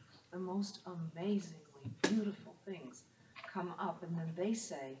themselves, the most amazingly beautiful things come up, and then they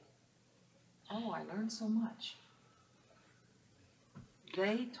say, "Oh, I learned so much."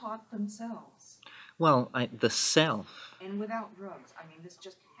 They taught themselves. Well, the self. And without drugs. I mean, this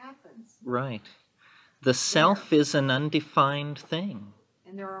just happens. Right. The self is an undefined thing.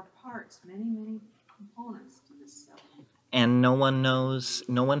 And there are parts, many components to this self. And no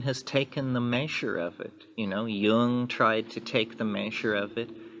one has taken the measure of it. Jung tried to take the measure of it.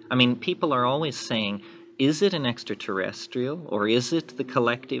 I mean, people are always saying, is it an extraterrestrial or is it the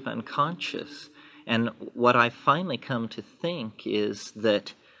collective unconscious? And what I've finally come to think is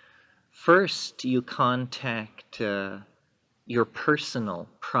that first you contact your personal,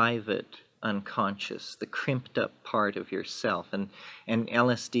 private unconscious, the crimped up part of yourself. And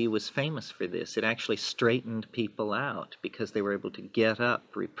LSD was famous for this. It actually straightened people out because they were able to get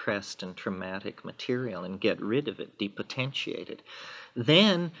up repressed and traumatic material and get rid of it, depotentiate it.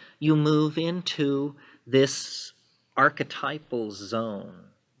 Then you move into this archetypal zone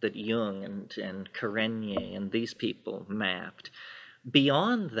that Jung and Karenye and these people mapped.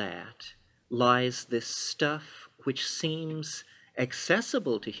 Beyond that lies this stuff which seems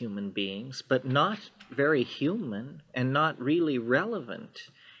accessible to human beings, but not very human and not really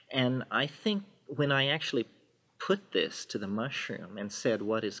relevant. And I think when I actually put this to the mushroom and said,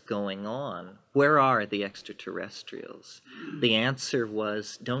 what is going on? Where are the extraterrestrials? The answer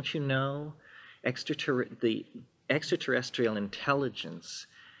was, don't you know, the extraterrestrial intelligence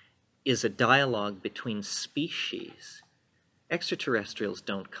is a dialogue between species. Extraterrestrials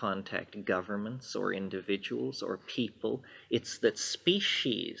don't contact governments or individuals or people. It's that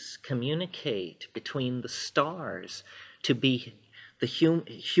species communicate between the stars to be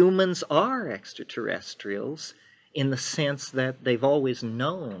humans are extraterrestrials in the sense that they've always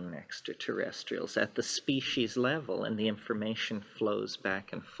known extraterrestrials at the species level, and the information flows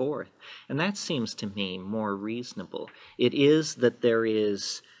back and forth. And that seems to me more reasonable. It is that there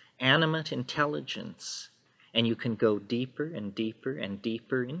is animate intelligence, and you can go deeper and deeper and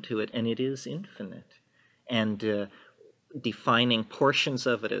deeper into it, and it is infinite. And defining portions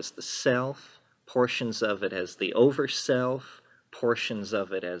of it as the self, portions of it as the over-self, portions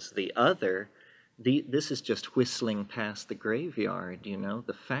of it as the other, this is just whistling past the graveyard, you know.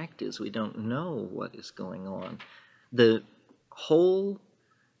 The fact is we don't know what is going on. The whole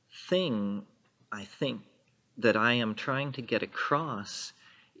thing, I think, that I am trying to get across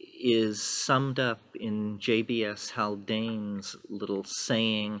is summed up in J.B.S. Haldane's little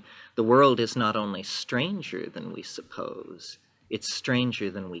saying, the world is not only stranger than we suppose, it's stranger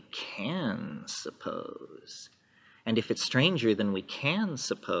than we can suppose. And if it's stranger than we can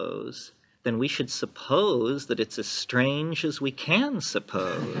suppose, then we should suppose that it's as strange as we can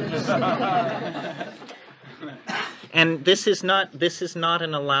suppose. And this is not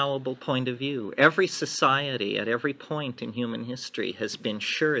an allowable point of view. Every society at every point in human history has been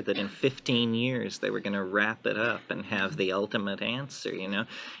sure that in 15 years they were going to wrap it up and have the ultimate answer, you know.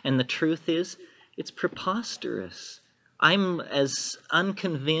 And the truth is, it's preposterous. I'm as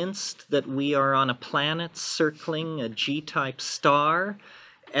unconvinced that we are on a planet circling a G-type star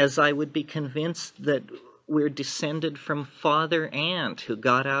as I would be convinced that we're descended from Father Ant, who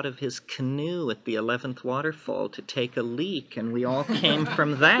got out of his canoe at the 11th waterfall to take a leak, and we all came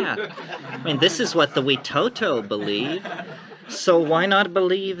from that. I mean, this is what the Witoto believe, so why not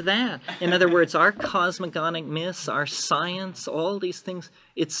believe that? In other words, our cosmogonic myths, our science, all these things,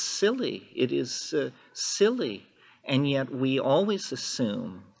 it's silly. It is silly. And yet we always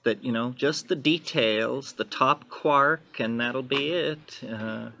assume that, you know, just the details, the top quark, and that'll be it.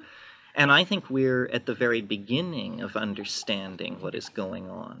 And I think we're at the very beginning of understanding what is going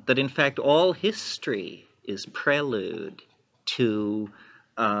on. That in fact all history is prelude to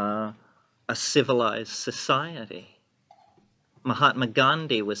a civilized society. Mahatma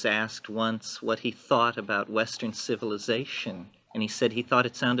Gandhi was asked once what he thought about Western civilization, and he said he thought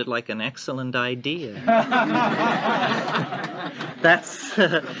it sounded like an excellent idea. That's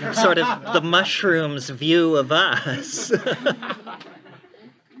sort of the mushroom's view of us.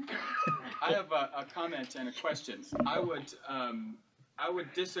 I have a comment and a question. I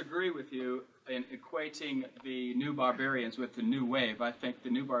would disagree with you in equating the new barbarians with the new wave. I think the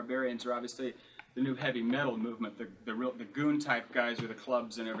new barbarians are obviously the new heavy metal movement, the goon type guys with the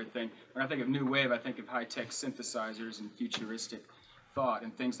clubs and everything. When I think of new wave, I think of high-tech synthesizers and futuristic thought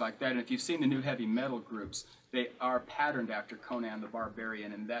and things like that. And if you've seen the new heavy metal groups, they are patterned after Conan the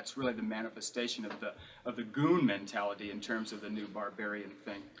Barbarian, and that's really the manifestation of the goon mentality in terms of the new barbarian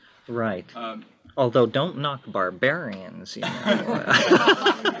thing. Right. Although don't knock barbarians, you know.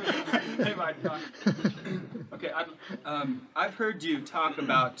 They might not. Okay, I've heard you talk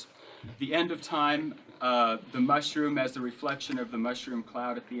about the end of time, the mushroom as the reflection of the mushroom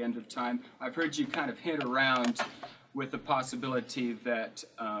cloud at the end of time. I've heard you kind of hint around with the possibility that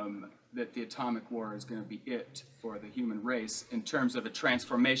that the atomic war is going to be it for the human race in terms of a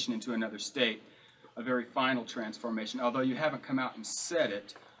transformation into another state, a very final transformation. Although you haven't come out and said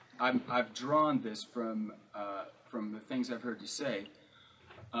it, I've drawn this from the things I've heard you say.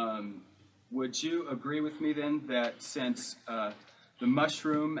 Would you agree with me then that since the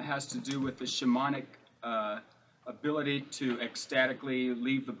mushroom has to do with the shamanic ability to ecstatically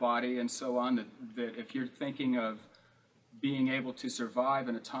leave the body and so on, that if you're thinking of being able to survive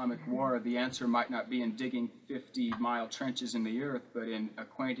an atomic war, the answer might not be in digging 50-mile trenches in the earth, but in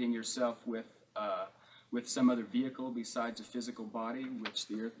acquainting yourself with some other vehicle besides a physical body, which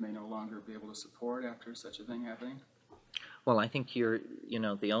the earth may no longer be able to support after such a thing happening? Well, I think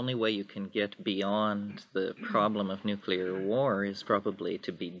the only way you can get beyond the problem of nuclear war is probably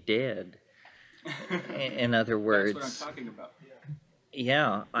to be dead. In other words, that's what I'm talking about.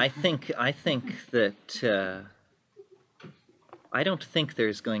 Yeah, I think that I don't think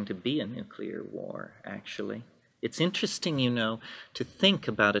there's going to be a nuclear war, actually. It's interesting, to think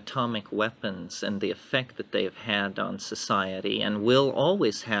about atomic weapons and the effect that they've had on society and will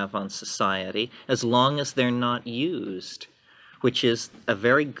always have on society as long as they're not used, which is a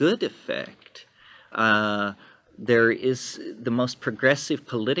very good effect. There is the most progressive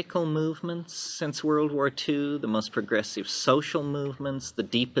political movements since World War II, the most progressive social movements, the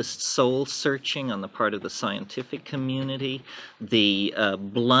deepest soul-searching on the part of the scientific community, the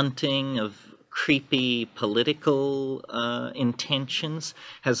blunting of creepy political intentions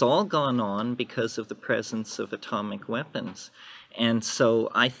has all gone on because of the presence of atomic weapons. And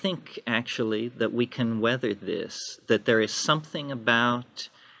so I think actually that we can weather this, that there is something about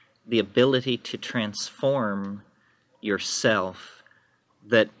the ability to transform yourself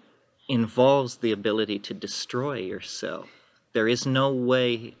that involves the ability to destroy yourself. There is no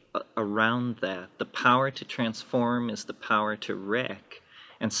way around that. The power to transform is the power to wreck.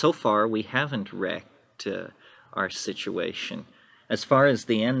 And so far, we haven't wrecked our situation. As far as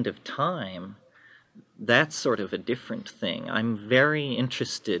the end of time, that's sort of a different thing. I'm very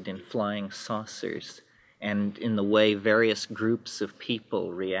interested in flying saucers and in the way various groups of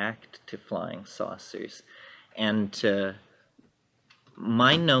people react to flying saucers. And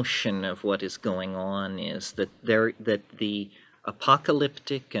my notion of what is going on is that the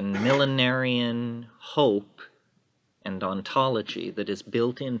apocalyptic and millenarian hope and ontology that is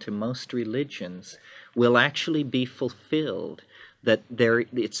built into most religions will actually be fulfilled, that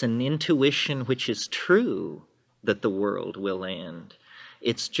it's an intuition which is true that the world will end.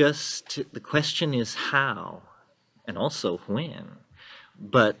 It's just, the question is how, and also when,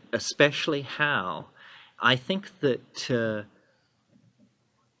 but especially how. I think that,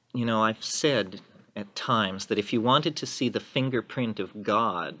 I've said at times that if you wanted to see the fingerprint of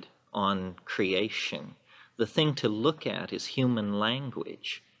God on creation, the thing to look at is human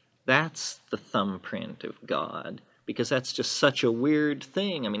language. That's the thumbprint of God, because that's just such a weird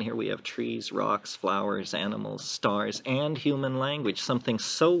thing. I mean, here we have trees, rocks, flowers, animals, stars, and human language, something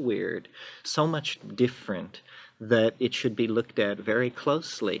so weird, so much different, that it should be looked at very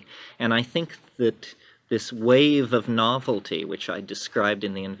closely. And I think that this wave of novelty, which I described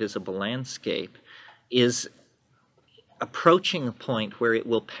in The Invisible Landscape, is approaching a point where it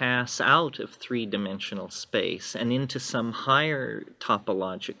will pass out of three-dimensional space and into some higher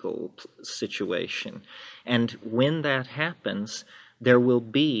topological situation. And when that happens, there will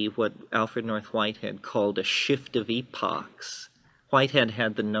be what Alfred North Whitehead called a shift of epochs. Whitehead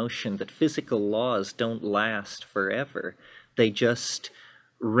had the notion that physical laws don't last forever. They just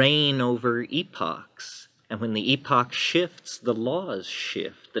reign over epochs. And when the epoch shifts, the laws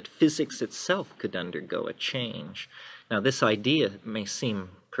shift, that physics itself could undergo a change. Now, this idea may seem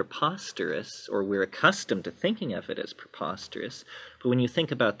preposterous, or we're accustomed to thinking of it as preposterous, but when you think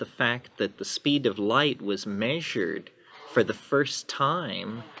about the fact that the speed of light was measured for the first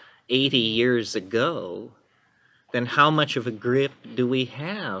time 80 years ago, then how much of a grip do we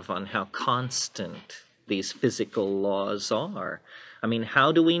have on how constant these physical laws are? I mean,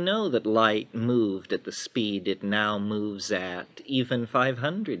 how do we know that light moved at the speed it now moves at even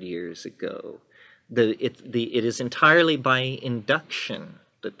 500 years ago? It is entirely by induction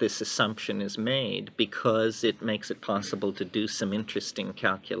that this assumption is made, because it makes it possible to do some interesting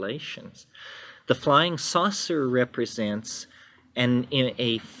calculations. The flying saucer represents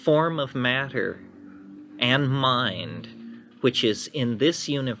a form of matter and mind which is in this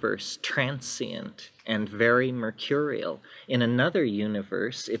universe transient and very mercurial. In another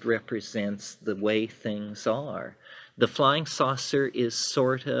universe, it represents the way things are. The flying saucer is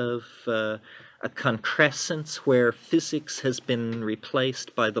sort of a concrescence where physics has been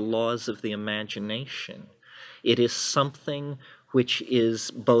replaced by the laws of the imagination. It is something which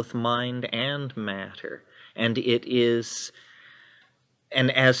is both mind and matter, and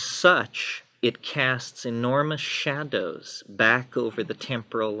as such, it casts enormous shadows back over the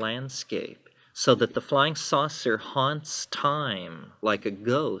temporal landscape, so that the flying saucer haunts time like a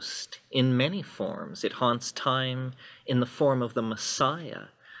ghost in many forms. It haunts time in the form of the Messiah.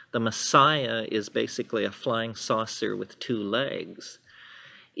 The Messiah is basically a flying saucer with two legs.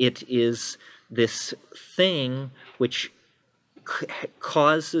 It is this thing which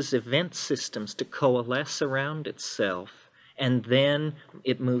causes event systems to coalesce around itself, and then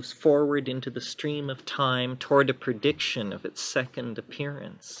it moves forward into the stream of time toward a prediction of its second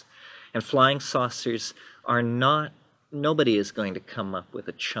appearance. And flying saucers are not, nobody is going to come up with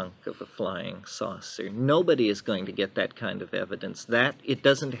a chunk of a flying saucer. Nobody is going to get that kind of evidence. It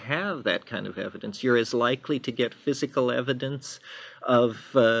doesn't have that kind of evidence. You're as likely to get physical evidence of,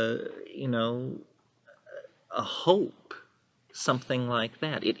 a hope, something like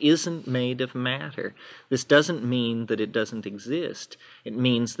that. It isn't made of matter. This doesn't mean that it doesn't exist. It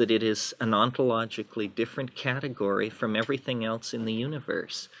means that it is an ontologically different category from everything else in the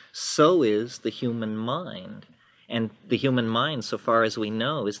universe. So is the human mind. And the human mind, so far as we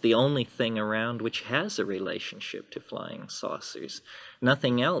know, is the only thing around which has a relationship to flying saucers.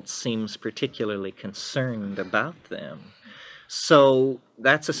 Nothing else seems particularly concerned about them. So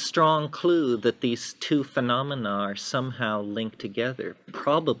that's a strong clue that these two phenomena are somehow linked together,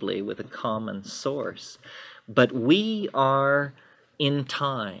 probably with a common source. But we are in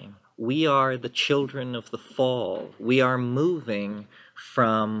time. We are the children of the fall. We are moving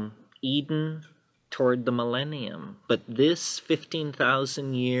from Eden toward the millennium. But this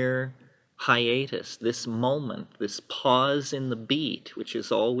 15,000-year hiatus, this moment, this pause in the beat, which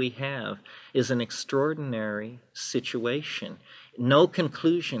is all we have, is an extraordinary situation. No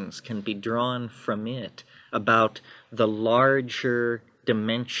conclusions can be drawn from it about the larger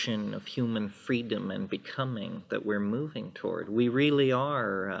dimension of human freedom and becoming that we're moving toward. We really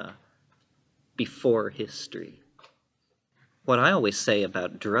are before history. What I always say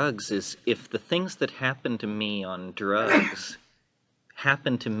about drugs is, if the things that happen to me on drugs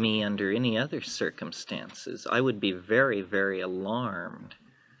happen to me under any other circumstances, I would be very, very alarmed.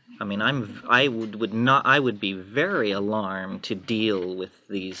 I mean, I would be very alarmed to deal with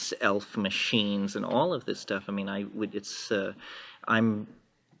these elf machines and all of this stuff. I mean, I'm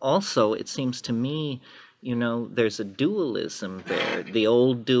also, it seems to me, you know, there's a dualism there, the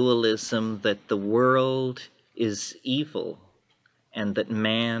old dualism that the world is evil and that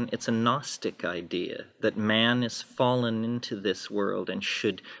man, it's a Gnostic idea, that man is fallen into this world and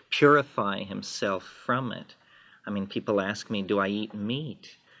should purify himself from it. I mean, people ask me, do I eat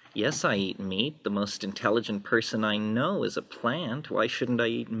meat? Yes, I eat meat. The most intelligent person I know is a plant. Why shouldn't I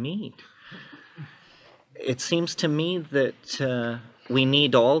eat meat? It seems to me that we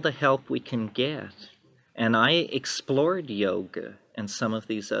need all the help we can get. And I explored yoga and some of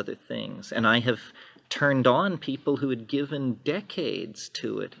these other things, and I have turned on people who had given decades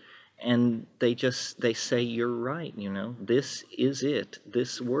to it, and they say, you're right, you know, this is it,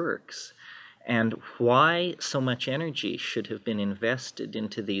 this works. And why so much energy should have been invested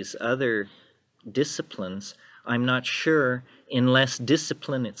into these other disciplines, I'm not sure, unless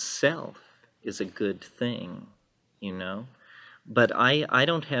discipline itself is a good thing, you know. But I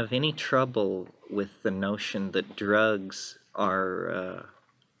don't have any trouble with the notion that drugs are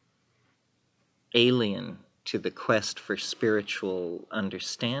alien to the quest for spiritual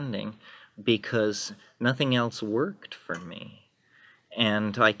understanding, because nothing else worked for me.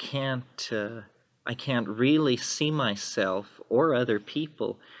 And I can't really see myself or other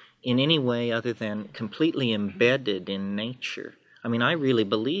people in any way other than completely embedded in nature. I mean, I really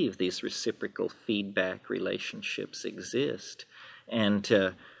believe these reciprocal feedback relationships exist. And,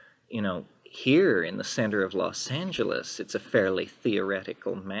 you know, here in the center of Los Angeles, it's a fairly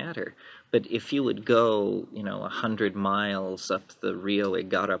theoretical matter. But if you would go, you know, 100 miles up the Rio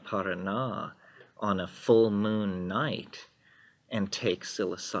Igaraparaná on a full moon night and take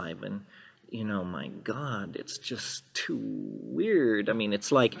psilocybin, you know, my God, it's just too weird. I mean,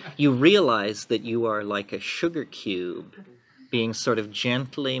 it's like you realize that you are like a sugar cube being sort of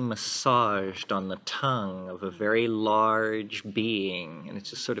gently massaged on the tongue of a very large being, and it's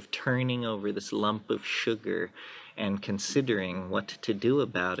just sort of turning over this lump of sugar and considering what to do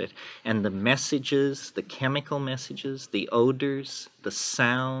about it. And the messages, the chemical messages, the odors, the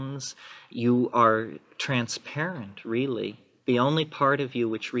sounds, you are transparent, really. The only part of you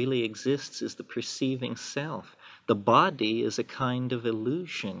which really exists is the perceiving self. The body is a kind of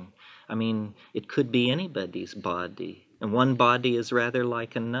illusion. I mean, it could be anybody's body. And one body is rather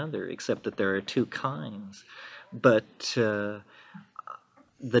like another, except that there are two kinds. But all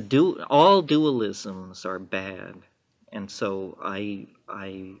dualisms are bad. And so I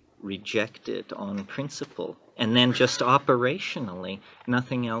reject it on principle. And then just operationally,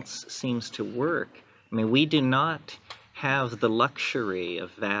 nothing else seems to work. I mean, we do not have the luxury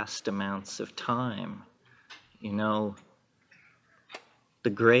of vast amounts of time. You know, the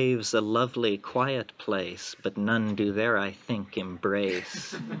grave's a lovely, quiet place, but none do there, I think,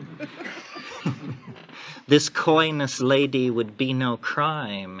 embrace. This coyness, lady, would be no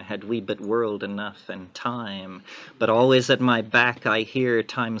crime, had we but world enough and time. But always at my back I hear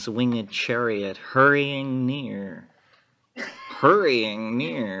time's winged chariot hurrying near. Hurrying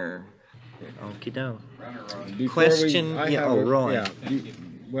near. Okie doke. Question, Roy. Yeah,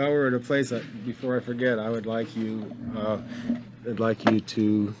 while we're at a place, before I forget, I would like you,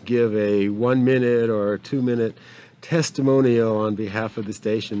 to give a 1 minute or 2 minute testimonial on behalf of the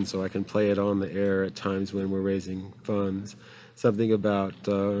station, so I can play it on the air at times when we're raising funds. Something about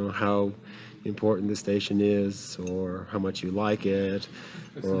how important the station is, or how much you like it,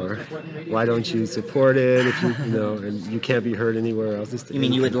 or why don't you support it if you know, and you can't be heard anywhere else. You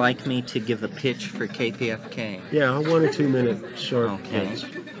mean you would like me to give a pitch for KPFK? Yeah, a 1 or 2 minute short pitch.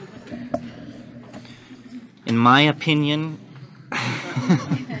 In my opinion,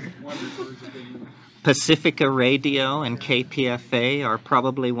 Pacifica Radio and KPFA are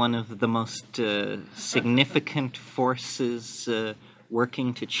probably one of the most significant forces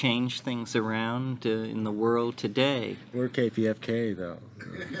working to change things around in the world today. We're KPFK, though.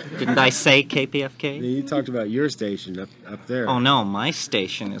 Didn't I say KPFK? You talked about your station up there. Oh no, my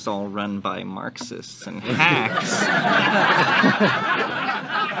station is all run by Marxists and hacks.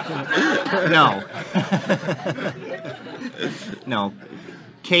 No. No.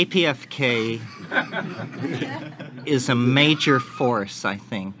 KPFK is a major force, I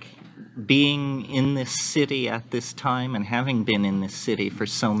think. Being in this city at this time and having been in this city for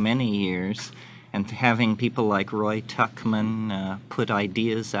so many years and having people like Roy Tuckman put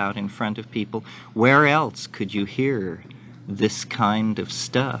ideas out in front of people, where else could you hear this kind of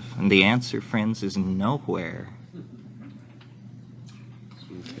stuff? And the answer, friends, is nowhere.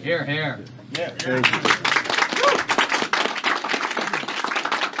 Here, here. Yeah. Thank you.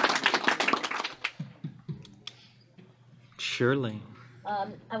 Surely.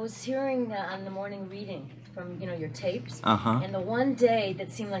 I was hearing on the morning reading from, your tapes, Uh-huh. and the one day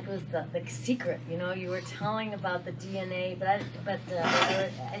that seemed like it was the secret, you were telling about the DNA, but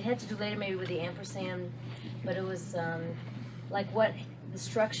I had to do later maybe with the ampersand, but it was like what the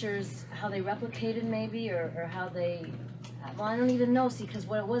structures, how they replicated maybe, or how they, well, I don't even know, see, because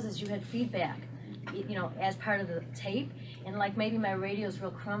what it was is you had feedback, as part of the tape, and like maybe my radio's real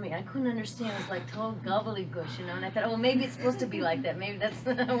crummy. I couldn't understand. It was like total gobbledygook, and I thought, oh, maybe it's supposed to be like that. Maybe that's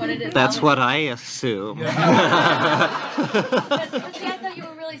what it is. That's what I assume. But see, I thought you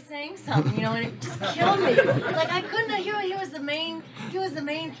were really saying something, and it just killed me. Like I couldn't hear. He was the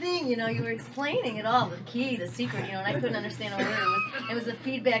main thing, you were explaining it all, the key, the secret, and I couldn't understand a word. It was the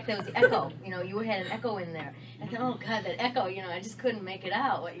feedback, that was the echo, you had an echo in there. I thought, oh God, that echo, I just couldn't make it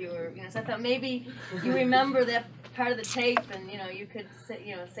out what you were, so I thought maybe you remember that part of the tape, and you could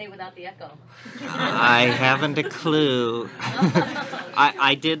say without the echo. I haven't a clue.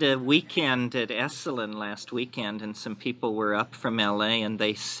 I did a weekend at Esalen last weekend, and some people were up from LA, and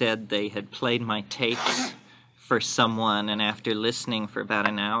they said they had played my tapes for someone, and after listening for about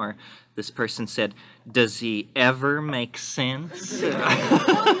an hour, this person said, "Does he ever make sense?" No,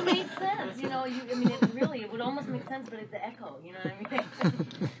 it made sense. It would almost make sense, but it's the echo. You know what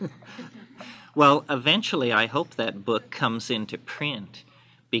I mean? Well, eventually, I hope that book comes into print,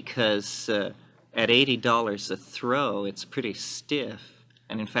 because at $80 a throw, it's pretty stiff.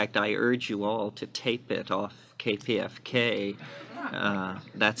 And in fact, I urge you all to tape it off KPFK.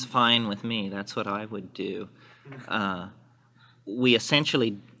 That's fine with me. That's what I would do. We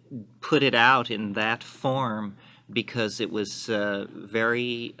essentially put it out in that form because it was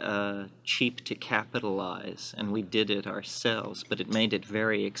very cheap to capitalize, and we did it ourselves, but it made it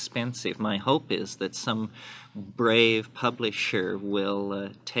very expensive. My hope is that some brave publisher will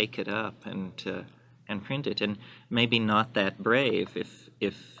take it up and print it, and maybe not that brave.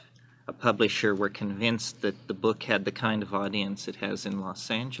 If a publisher were convinced that the book had the kind of audience it has in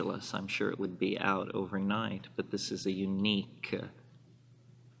Los Angeles, I'm sure it would be out overnight, but this is a unique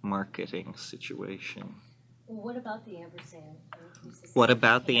marketing situation. Well, what about the ampersand? What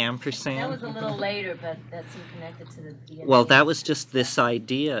about the ampersand? That was a little later, but that seemed connected to the DNA. Well, that was just this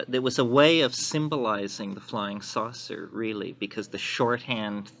idea. There was a way of symbolizing the flying saucer, really, because the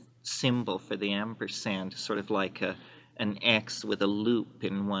shorthand symbol for the ampersand is sort of like an X with a loop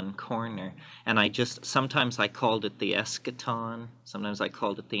in one corner. And sometimes I called it the eschaton, sometimes I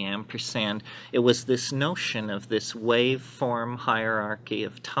called it the ampersand. It was this notion of this waveform hierarchy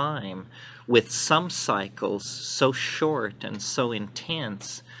of time, with some cycles so short and so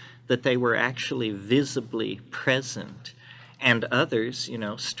intense that they were actually visibly present, and others,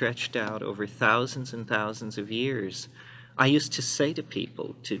 stretched out over thousands and thousands of years. I used to say to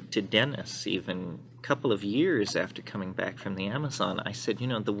people, to Dennis, even a couple of years after coming back from the Amazon, I said,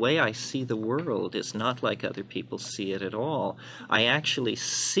 the way I see the world is not like other people see it at all. I actually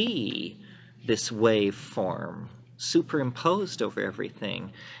see this waveform superimposed over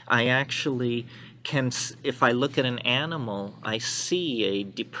everything. I actually can, if I look at an animal, I see a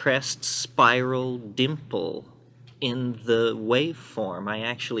depressed spiral dimple in the waveform. I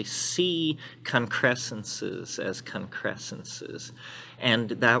actually see concrescences as concrescences.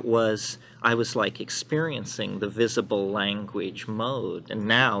 And I was like experiencing the visible language mode, and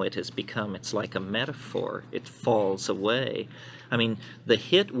now it has become, it's like a metaphor. It falls away. I mean, the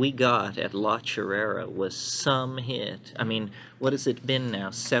hit we got at La Chorrera was some hit. I mean, what has it been now?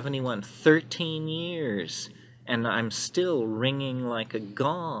 13 years, and I'm still ringing like a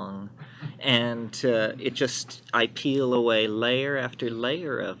gong. And I peel away layer after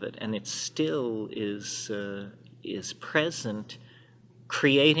layer of it, and it still is present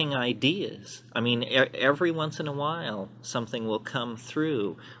creating ideas. I mean, every once in a while, something will come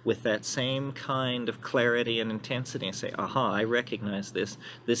through with that same kind of clarity and intensity and say, aha, I recognize this.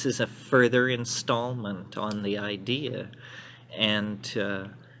 This is a further installment on the idea. And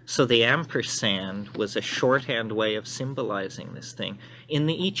so the ampersand was a shorthand way of symbolizing this thing. In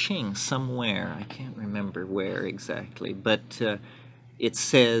the I Ching somewhere, I can't remember where exactly, but it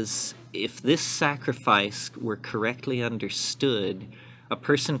says, if this sacrifice were correctly understood, a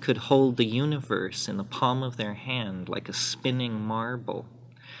person could hold the universe in the palm of their hand like a spinning marble.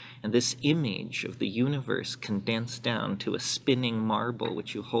 And this image of the universe condensed down to a spinning marble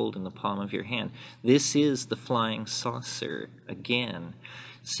which you hold in the palm of your hand, this is the flying saucer again.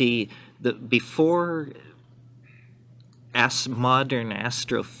 See, before modern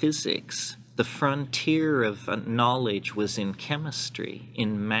astrophysics, the frontier of knowledge was in chemistry,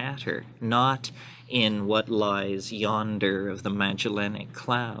 in matter, not in what lies yonder of the Magellanic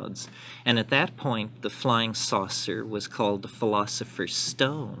Clouds. And at that point, the flying saucer was called the Philosopher's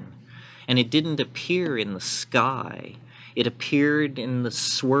Stone. And it didn't appear in the sky. It appeared in the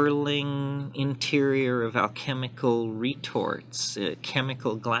swirling interior of alchemical retorts,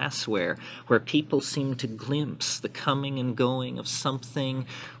 chemical glassware, where people seemed to glimpse the coming and going of something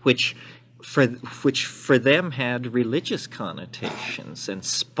which for them had religious connotations and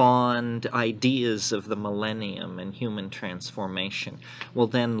spawned ideas of the millennium and human transformation. Well,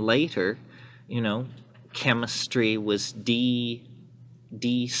 then later, chemistry was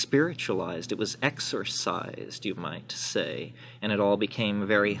de-spiritualized. It was exorcised, you might say, and it all became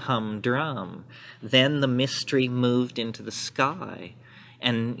very humdrum. Then the mystery moved into the sky.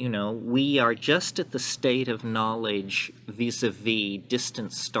 And, we are just at the state of knowledge vis-a-vis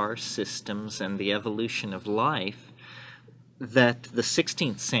distant star systems and the evolution of life that the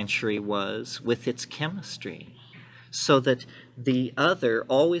 16th century was with its chemistry. So that the other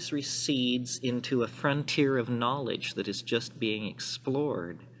always recedes into a frontier of knowledge that is just being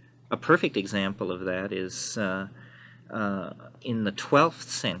explored. A perfect example of that is in the 12th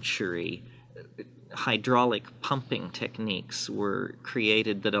century, hydraulic pumping techniques were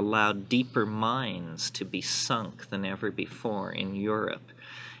created that allowed deeper mines to be sunk than ever before in Europe.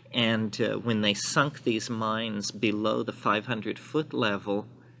 And when they sunk these mines below the 500-foot level,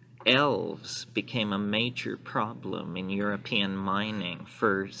 elves became a major problem in European mining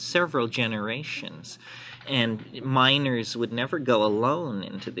for several generations. And miners would never go alone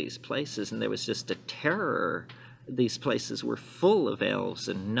into these places, and there was just a terror. These places were full of elves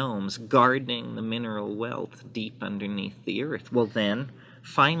and gnomes guarding the mineral wealth deep underneath the earth. Well then,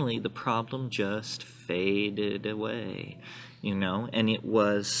 finally the problem just faded away, and it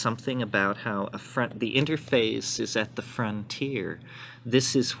was something about how the interface is at the frontier.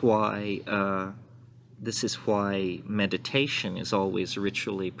 This is why meditation is always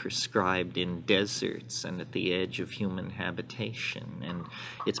ritually prescribed in deserts and at the edge of human habitation. And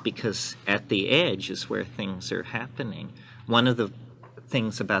it's because at the edge is where things are happening. One of the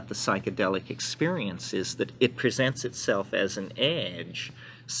things about the psychedelic experience is that it presents itself as an edge.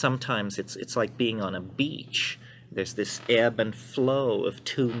 Sometimes it's like being on a beach. There's this ebb and flow of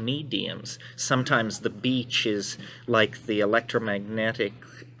two mediums. Sometimes the beach is like the electromagnetic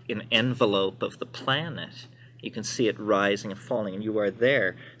envelope of the planet. You can see it rising and falling, and you are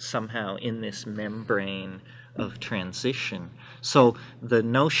there somehow in this membrane of transition. So the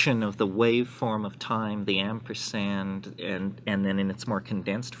notion of the waveform of time, the ampersand, and then in its more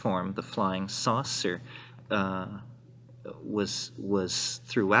condensed form, the flying saucer, was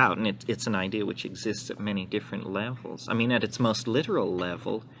throughout, and it's an idea which exists at many different levels. I mean, at its most literal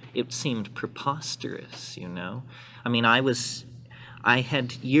level, it seemed preposterous, I mean, I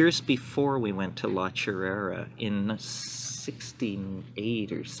had, years before we went to La Chirera, in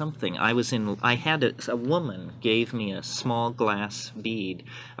 1608 or something, I had a woman gave me a small glass bead,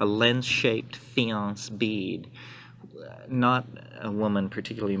 a lens-shaped faience bead. Not a woman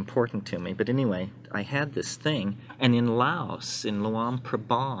particularly important to me, but anyway, I had this thing, and in Laos, in Luang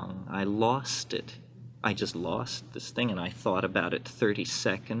Prabang, I lost it. I just lost this thing, and I thought about it 30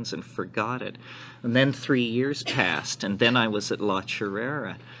 seconds and forgot it. And then 3 years passed, and then I was at La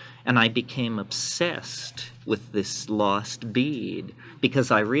Chirera, and I became obsessed with this lost bead because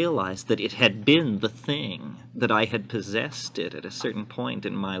I realized that it had been the thing, that I had possessed it at a certain point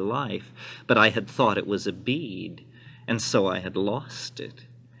in my life, but I had thought it was a bead. And so I had lost it.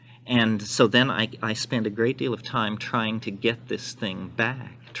 And so then I spent a great deal of time trying to get this thing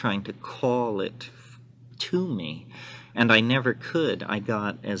back, trying to call it to me. And I never could. I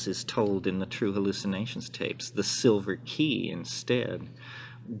got, as is told in the True Hallucinations tapes, the silver key instead.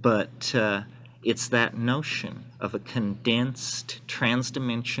 But It's that notion of a condensed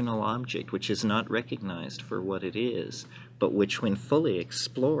transdimensional object which is not recognized for what it is, but which, when fully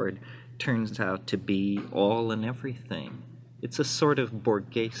explored, turns out to be all and everything. It's a sort of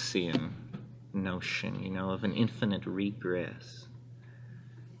Borgesian notion, you know, of an infinite regress.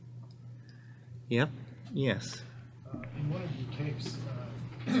 Yep. Yes. In one of your tapes,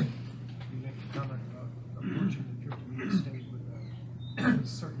 you make a comment about approaching the tryptamine state with a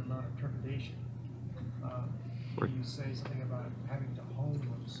certain amount of trepidation. You say something about having to hone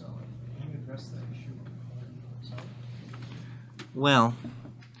oneself. Can you address that issue of honing oneself? Well,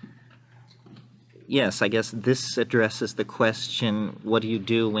 yes, I guess this addresses the question, what do you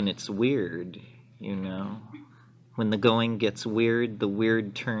do when it's weird, you know? When the going gets weird, the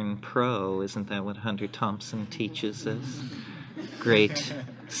weird turn pro. Isn't that what Hunter Thompson teaches us? Great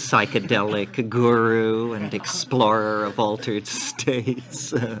psychedelic guru and explorer of altered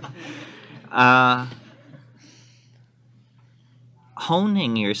states.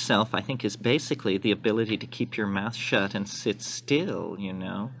 Honing yourself, I think, is basically the ability to keep your mouth shut and sit still, you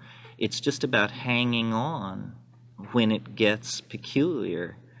know? It's just about hanging on when it gets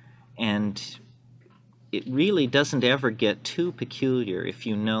peculiar. And it really doesn't ever get too peculiar if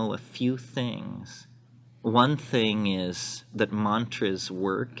you know a few things. One thing is that mantras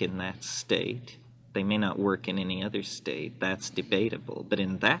work in that state. They may not work in any other state. That's debatable. But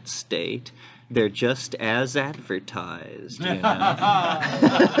in that state, they're just as advertised, you know.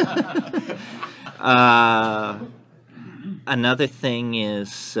 Another thing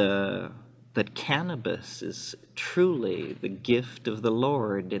is that cannabis is truly the gift of the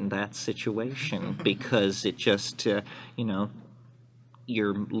Lord in that situation, because it just, you know,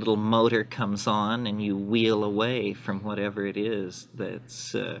 your little motor comes on and you wheel away from whatever it is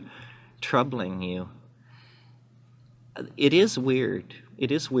that's troubling you. It is weird.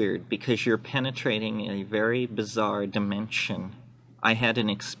 It is weird because you're penetrating a very bizarre dimension. I had an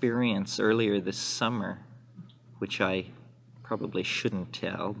experience earlier this summer, which I probably shouldn't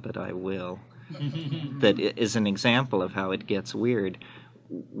tell, but I will, that is an example of how it gets weird.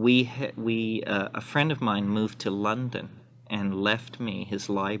 A friend of mine moved to London and left me his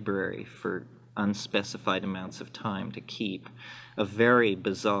library for unspecified amounts of time to keep. A very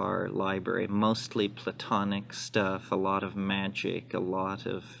bizarre library, mostly Platonic stuff, a lot of magic, a lot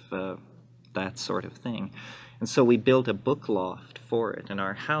of that sort of thing. And so we built a book loft for it, and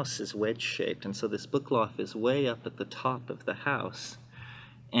our house is wedge-shaped, and so this book loft is way up at the top of the house.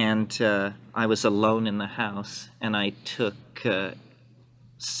 And I was alone in the house, and I took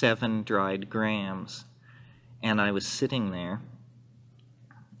 7 dried grams, and I was sitting there,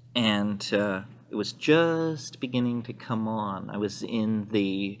 and it was just beginning to come on. I was in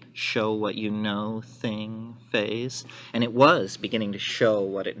the show what you know thing phase, and it was beginning to show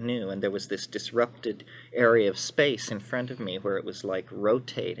what it knew, and there was this disrupted area of space in front of me where it was like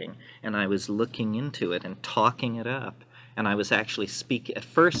rotating, and I was looking into it and talking it up. And I was actually speaking. At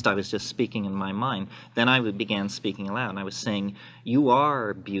first I was just speaking in my mind. Then I began speaking aloud, and I was saying, "You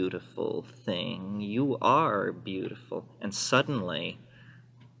are beautiful thing. You are beautiful." And suddenly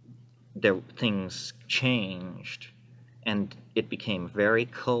things changed, and it became very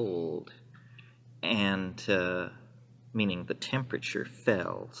cold, and meaning the temperature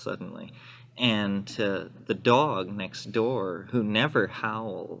fell suddenly. And the dog next door, who never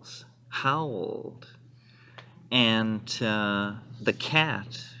howls, howled. And the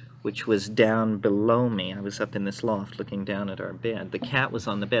cat, which was down below me, I was up in this loft looking down at our bed. The cat was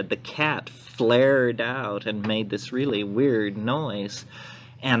on the bed. The cat flared out and made this really weird noise.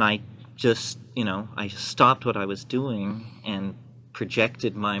 And I just, you know, I stopped what I was doing and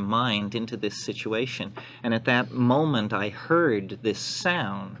projected my mind into this situation. And at that moment, I heard this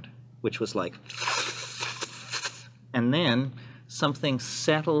sound, which was like, and then something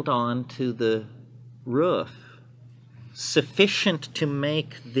settled onto the roof, sufficient to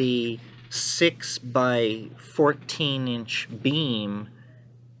make the 6 by 14-inch beam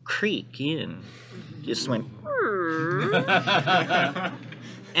creak in. Just went,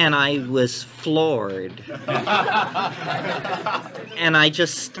 and I was floored. And I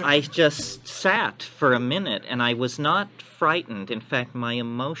just sat for a minute, and I was not frightened. In fact, my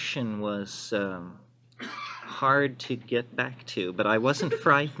emotion was hard to get back to, but I wasn't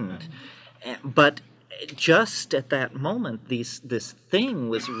frightened. But just at that moment, this thing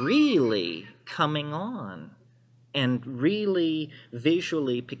was really coming on, and really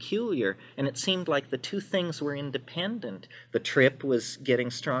visually peculiar, and it seemed like the two things were independent. The trip was getting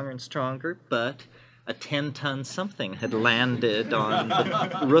stronger and stronger, but a 10-ton something had landed on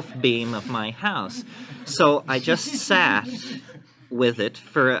the roof beam of my house. So I just sat with it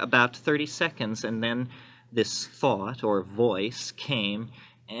for about 30 seconds, and then this thought or voice came,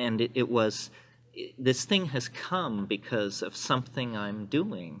 and it was, this thing has come because of something I'm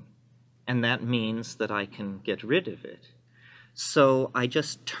doing, and that means that I can get rid of it. So I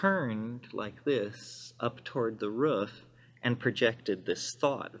just turned like this up toward the roof and projected this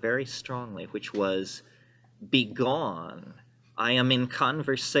thought very strongly, which was, "Begone, I am in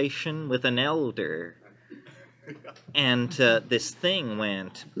conversation with an elder." And this thing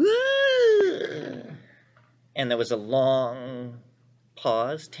went, "Woo!" And there was a long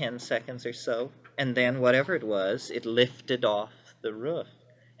pause, 10 seconds or so, and then whatever it was, it lifted off the roof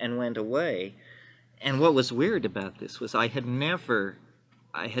and went away. And what was weird about this was I had never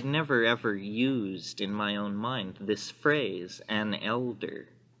ever used in my own mind this phrase, "an elder,"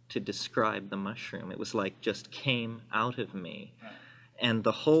 to describe the mushroom. It was like just came out of me. And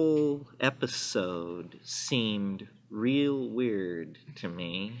the whole episode seemed real weird to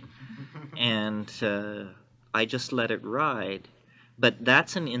me. And I just let it ride. But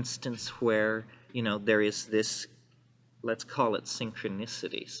that's an instance where, you know, there is this, let's call it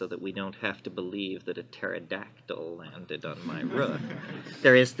synchronicity, so that we don't have to believe that a pterodactyl landed on my roof.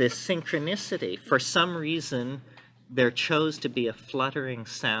 There is this synchronicity. For some reason, there chose to be a fluttering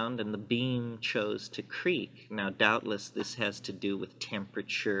sound, and the beam chose to creak. Now, doubtless, this has to do with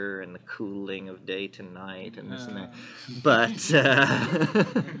temperature and the cooling of day to night and this and that. But,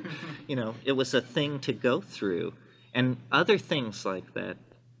 you know, it was a thing to go through. And other things like that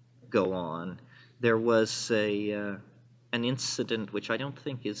go on. There was an incident which I don't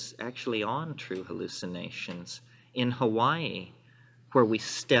think is actually on True Hallucinations in Hawaii, where we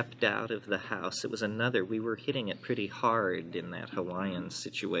stepped out of the house. It was another, we were hitting it pretty hard in that Hawaiian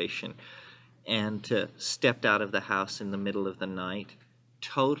situation, and stepped out of the house in the middle of the night.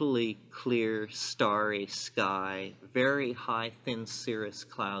 Totally clear, starry sky, very high, thin cirrus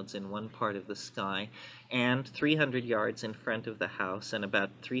clouds in one part of the sky, and 300 yards in front of the house and about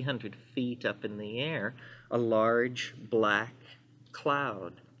 300 feet up in the air, a large black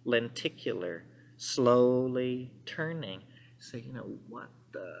cloud, lenticular, slowly turning. So, you know, what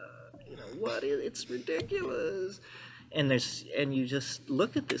the, you know, what is, it's ridiculous. And you just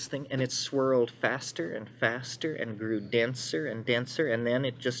look at this thing, and it swirled faster and faster and grew denser and denser, and then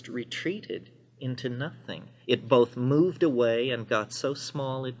it just retreated into nothing. It both moved away and got so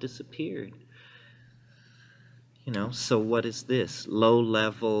small it disappeared. You know, so what is this?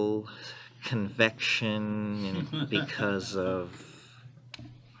 Low-level convection because of...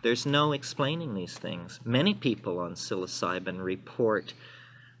 There's no explaining these things. Many people on psilocybin report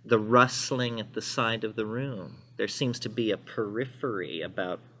the rustling at the side of the room. There seems to be a periphery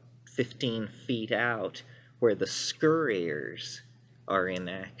about 15 feet out where the scurriers are in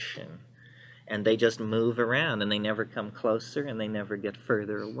action. And they just move around, and they never come closer, and they never get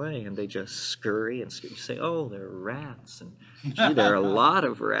further away, and they just scurry and scurry. You say, "Oh, there are rats," and gee, there are a lot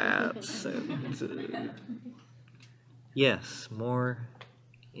of rats. And, yes, more,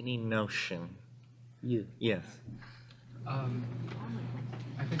 any notion? You, yes.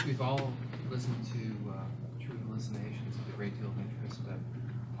 I think we've all listened to True Hallucinations with a great deal of interest, but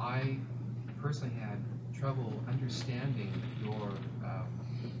I personally had trouble understanding your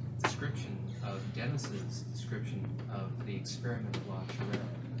description of Dennis's description of the experiment of La Chorale,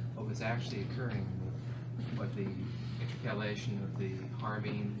 what was actually occurring with what the intercalation of the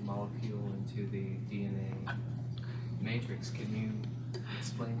harmine molecule into the DNA matrix. Can you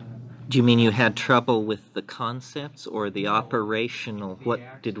explain that? Do you mean you had trouble with the concepts or the operational?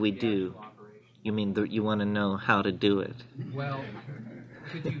 What did we do? You mean you want to know how to do it? Well,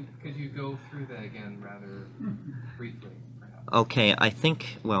 could you go through that again rather briefly? Okay, I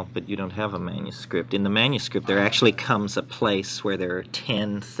think, well, but you don't have a manuscript. In the manuscript, there actually comes a place where there are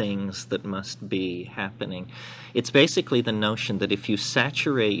 10 things that must be happening. It's basically the notion that if you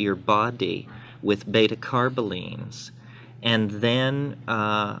saturate your body with beta-carbolines, and then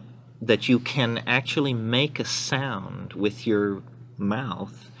that you can actually make a sound with your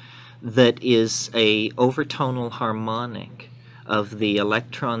mouth that is a overtonal harmonic of the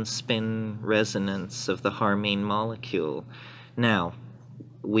electron spin resonance of the harmine molecule. Now,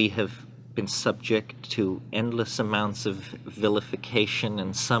 we have been subject to endless amounts of vilification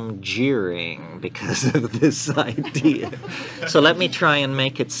and some jeering because of this idea. So let me try and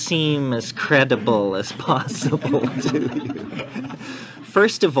make it seem as credible as possible to you.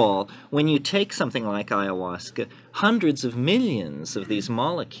 First of all, when you take something like ayahuasca, hundreds of millions of these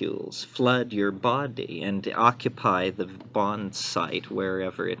molecules flood your body and occupy the bond site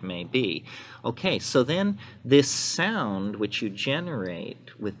wherever it may be. Okay, so then this sound which you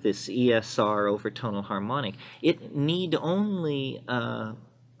generate with this ESR overtonal harmonic, it need only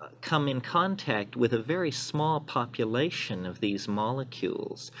come in contact with a very small population of these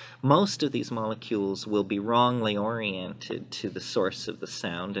molecules. Most of these molecules will be wrongly oriented to the source of the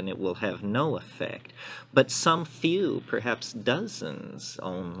sound and it will have no effect. But some few, perhaps dozens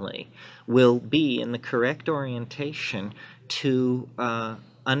only, will be in the correct orientation to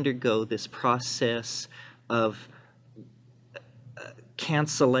undergo this process of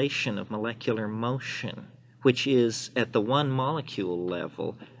cancellation of molecular motion, which is at the one molecule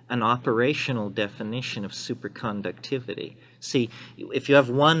level an operational definition of superconductivity. See, if you have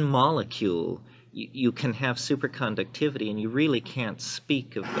one molecule, you can have superconductivity, and you really can't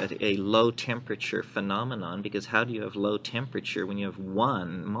speak of a low temperature phenomenon, because how do you have low temperature when you have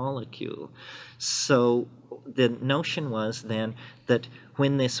one molecule? So the notion was then that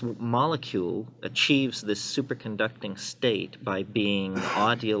when this molecule achieves this superconducting state by being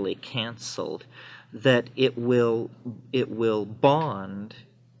audially canceled, that it will bond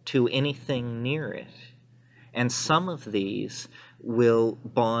to anything near it. And some of these will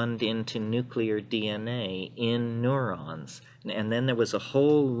bond into nuclear DNA in neurons. And then there was a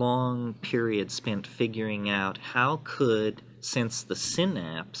whole long period spent figuring out how could, since the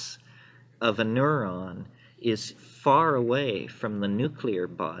synapse of a neuron is far away from the nuclear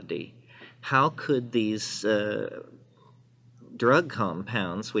body, how could these drug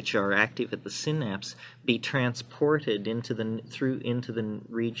compounds, which are active at the synapse, be transported into the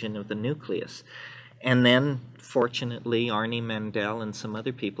region of the nucleus? And then, fortunately, Arnie Mandel and some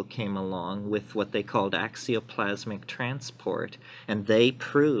other people came along with what they called axioplasmic transport, and they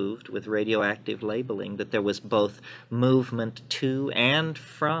proved with radioactive labeling that there was both movement to and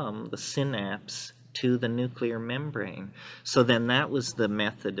from the synapse to the nuclear membrane. So then that was the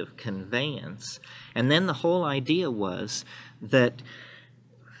method of conveyance. And then the whole idea was that,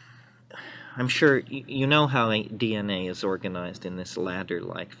 I'm sure you know how DNA is organized in this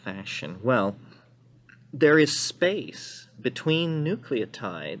ladder-like fashion. Well, there is space between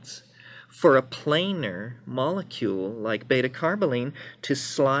nucleotides for a planar molecule like beta-carboline to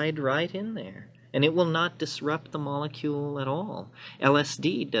slide right in there, and it will not disrupt the molecule at all.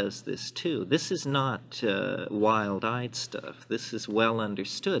 LSD does this too. This is not wild-eyed stuff. This is well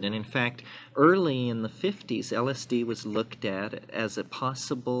understood, and in fact, early in the 50s, LSD was looked at as a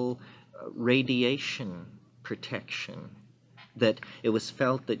possible radiation protection, that it was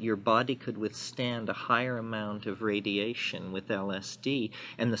felt that your body could withstand a higher amount of radiation with LSD,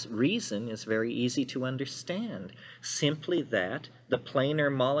 and the reason is very easy to understand. Simply that the planar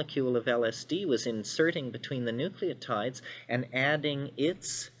molecule of LSD was inserting between the nucleotides and adding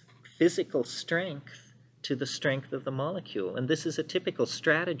its physical strength to the strength of the molecule. And this is a typical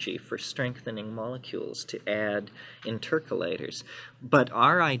strategy for strengthening molecules, to add intercalators. But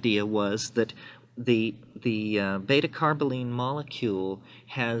our idea was that the beta-carboline molecule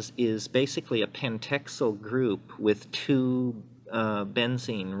is basically a pentexyl group with two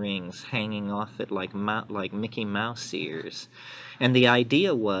benzene rings hanging off it like Mickey Mouse ears. And the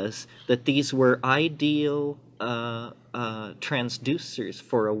idea was that these were ideal transducers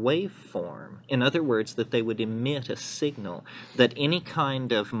for a waveform. In other words, that they would emit a signal, that any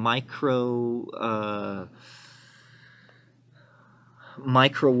kind of microwave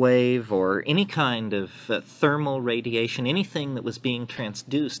or any kind of thermal radiation, anything that was being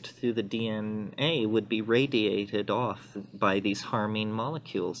transduced through the DNA would be radiated off by these harmine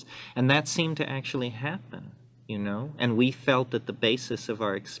molecules. And that seemed to actually happen, you know. And we felt that the basis of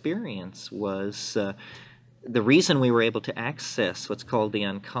our experience was the reason we were able to access what's called the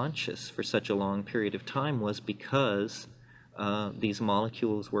unconscious for such a long period of time was because these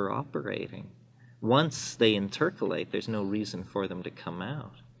molecules were operating. Once they intercalate, there's no reason for them to come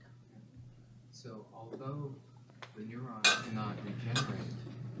out. So although the neurons cannot regenerate,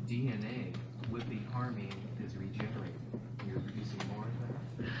 DNA with the harmine is regenerating. You're producing more of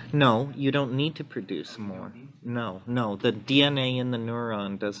that? No, you don't need to produce more. No, the DNA in the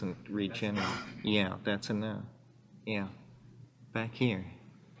neuron doesn't regenerate. Yeah, that's enough. Yeah, back here.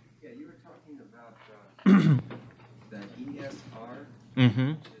 Yeah, you were talking about the ESR, Mm-hmm.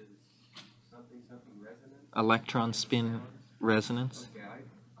 which is something resonance. Electron spin resonance. Okay,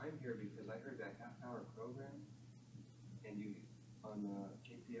 I'm here because I heard that half-hour program, and you on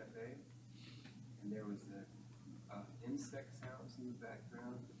KPFA, and there was the insect sounds in the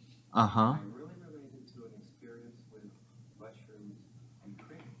background. Uh-huh. I really related to an experience with mushrooms and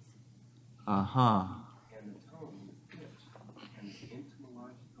Uh-huh. And the tone, the pitch, and the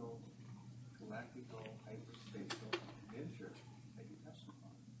entomological, galactical, hyperspatial measure that you touched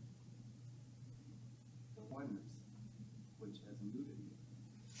upon. The oneness which has eluded you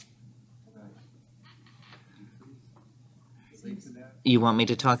tonight. Could you please relate to that? You want me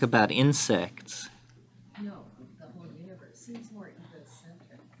to talk about insects? No, the whole universe seems more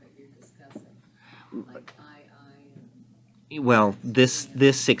egocentric that you're discussing, like I and Well,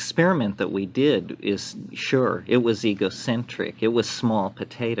 this experiment that we did is, sure, it was egocentric. It was small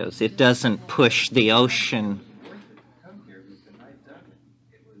potatoes. It doesn't push the ocean. Worth it to come here because I'd done it.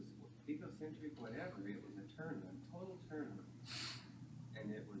 It was egocentric, whatever. It was a tournament, total tournament, and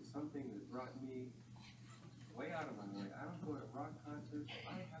it was something that brought me way out of my way. I don't go to rock concerts.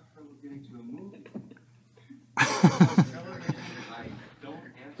 I have trouble getting to a movie. I don't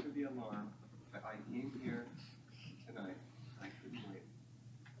answer the alarm, but I came here tonight. I couldn't wait.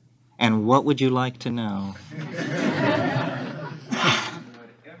 And what would you like to know? Whatever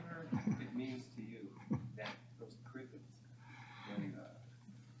it means to you, that those crickets, and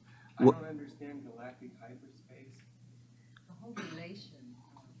I don't understand galactic hyperspace. the whole relation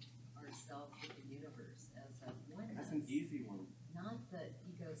of ourselves with the universe as a oneness. That's an easy one. Not the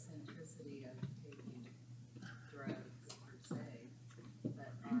egocentricity of taking drugs per se,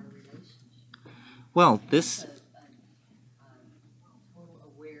 but our relationship. Well, this, A total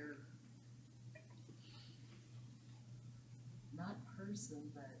aware, not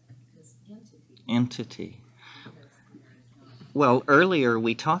person, but this entity. Because there is not Well, earlier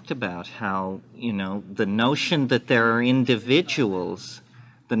we talked about how, the notion that there are individuals,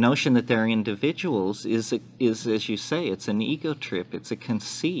 is, as you say, it's an ego trip, it's a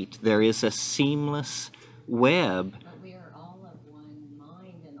conceit. There is a seamless web. But we are all of one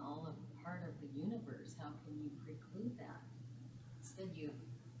mind and all of part of the universe. How can you preclude that? Instead, you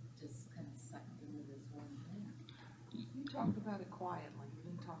just kind of sucked into this one thing. You talked about it quietly, you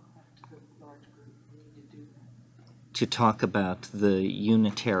didn't talk about it to the large group, you need to do that. To talk about the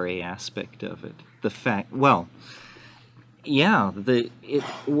unitary aspect of it. The fact, well, yeah,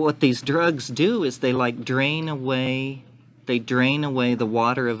 what these drugs do is they drain away the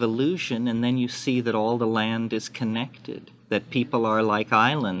water of illusion, and then you see that all the land is connected, that people are like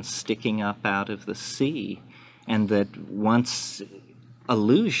islands sticking up out of the sea, and that once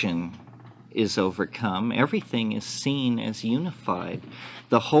illusion is overcome, everything is seen as unified.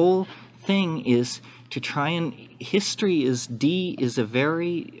 The whole thing is to try and, history is a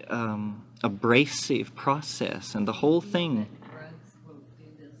very abrasive process, and the whole thing. Drugs will do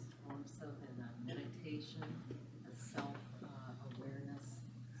this forms of in a meditation, a self-awareness,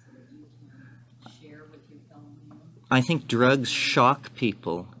 so that you can share with your fellow man. I think drugs shock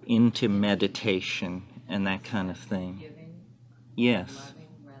people into meditation and that kind of thing. Giving, Yes. loving,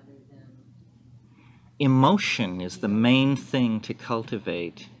 rather than Emotion is the main thing to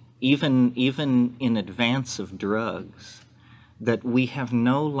cultivate, even in advance of drugs, that we have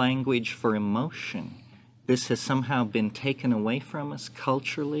no language for emotion. This has somehow been taken away from us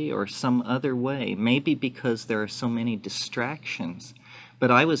culturally or some other way, maybe because there are so many distractions. But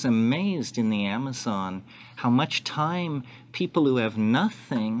I was amazed in the Amazon how much time people who have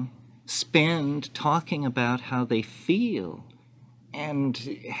nothing spend talking about how they feel, and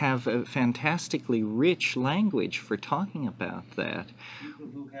have a fantastically rich language for talking about that. People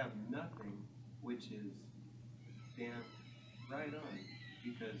who have nothing, which is damn right on,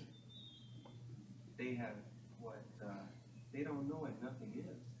 because they have what they don't know what nothing is.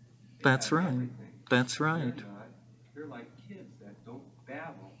 They That's have right. everything. That's right. They're like kids that don't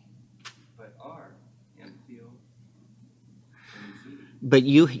babble, but are and feel and exude. But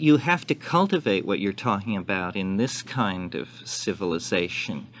you have to cultivate what you're talking about in this kind of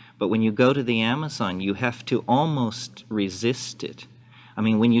civilization. But when you go to the Amazon, you have to almost resist it. I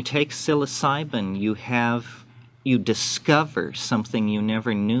mean, when you take psilocybin, you discover something you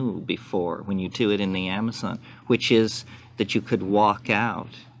never knew before when you do it in the Amazon, which is that you could walk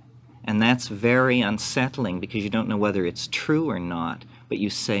out. And that's very unsettling because you don't know whether it's true or not. But you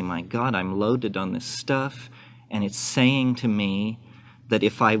say, my God, I'm loaded on this stuff, and it's saying to me that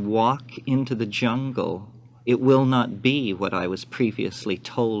if I walk into the jungle, it will not be what I was previously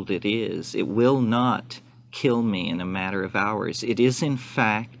told it is. It will not kill me in a matter of hours. It is, in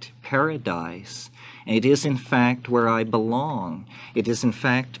fact, paradise. It is, in fact, where I belong. It is, in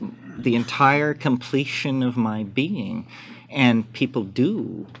fact, the entire completion of my being. And people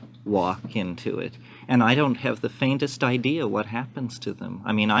do walk into it. And I don't have the faintest idea what happens to them.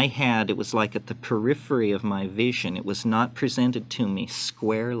 I mean, it was like at the periphery of my vision. It was not presented to me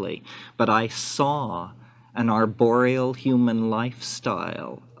squarely. But I saw an arboreal human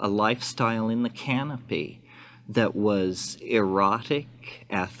lifestyle, a lifestyle in the canopy that was erotic,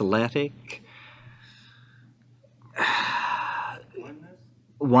 athletic,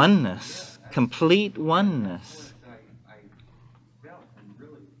 oneness, complete oneness. I felt and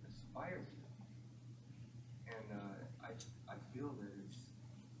really aspired to. And I feel that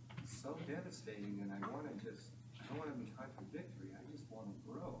it's so devastating, and I don't want to be contradictory, I just want to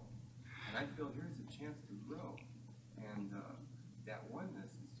grow. And I feel here's a chance to grow. And that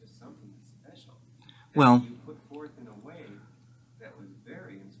oneness is just something special. Well, you put forth in a way that was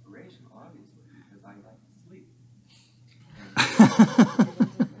very inspirational, obviously, because I like to sleep.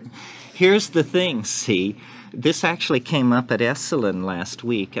 Here's the thing, see, this actually came up at Esalen last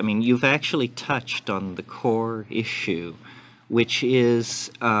week. I mean, you've actually touched on the core issue, which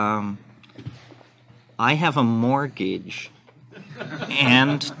is I have a mortgage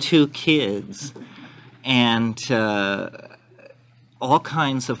and 2 kids and all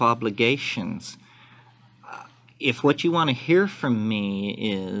kinds of obligations. If what you want to hear from me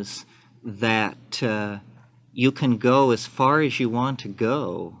is that you can go as far as you want to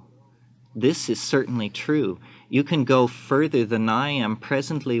go, this is certainly true. You can go further than I am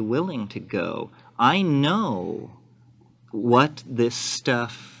presently willing to go. I know what this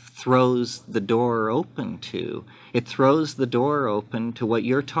stuff throws the door open to. It throws the door open to what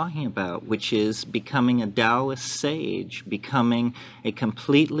you're talking about, which is becoming a Taoist sage, becoming a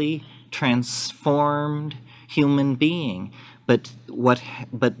completely transformed human being. But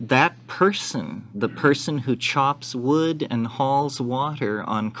that person, the person who chops wood and hauls water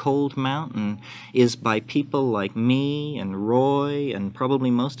on Cold Mountain, is by people like me and Roy and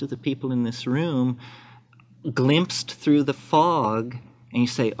probably most of the people in this room glimpsed through the fog, and you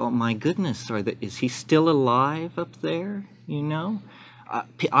say, oh my goodness, is he still alive up there, you know?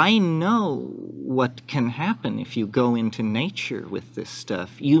 I know what can happen if you go into nature with this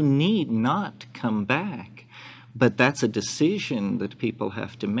stuff. You need not come back. But that's a decision that people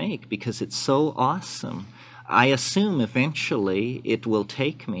have to make because it's so awesome. I assume eventually it will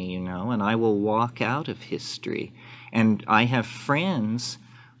take me, you know, and I will walk out of history. And I have friends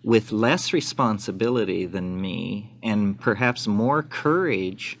with less responsibility than me and perhaps more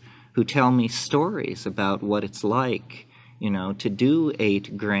courage who tell me stories about what it's like, you know, to do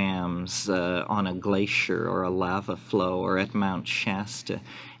 8 grams on a glacier or a lava flow or at Mount Shasta.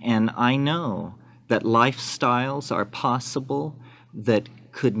 And I know that lifestyles are possible that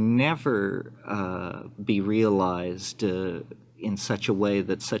could never be realized in such a way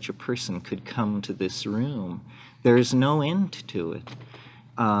that such a person could come to this room. There is no end to it.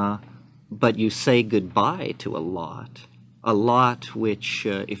 But you say goodbye to a lot which,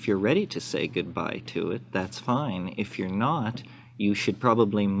 if you're ready to say goodbye to it, that's fine. If you're not, you should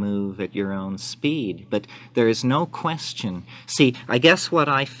probably move at your own speed. But there is no question. See, I guess what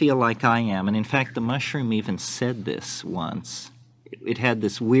I feel like I am, and in fact the mushroom even said this once. It had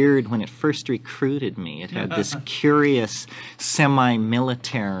this weird, when it first recruited me, it had this curious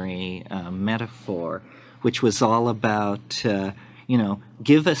semi-military metaphor, which was all about, you know,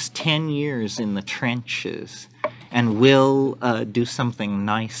 give us 10 years in the trenches and we'll do something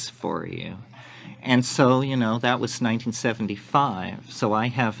nice for you. And so, you know, that was 1975, so I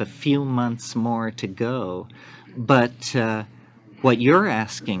have a few months more to go. But what you're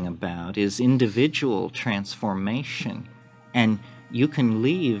asking about is individual transformation, and you can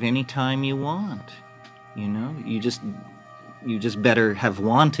leave anytime you want. You know, you just better have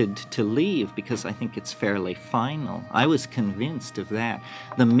wanted to leave, because I think it's fairly final. I was convinced of that.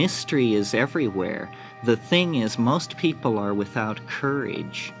 The mystery is everywhere. The thing is, most people are without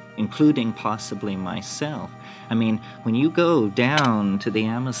courage, including possibly myself. I mean, when you go down to the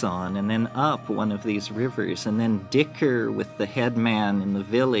Amazon and then up one of these rivers and then dicker with the headman in the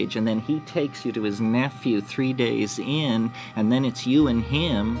village, and then he takes you to his nephew 3 days in, and then it's you and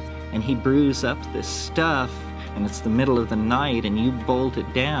him, and he brews up this stuff, and it's the middle of the night and you bolt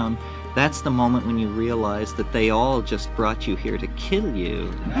it down, that's the moment when you realize that they all just brought you here to kill you.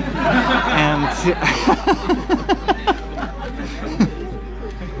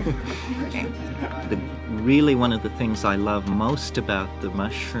 Really, one of the things I love most about the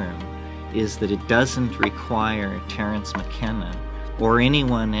mushroom is that it doesn't require Terence McKenna or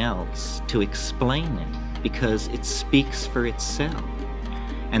anyone else to explain it, because it speaks for itself.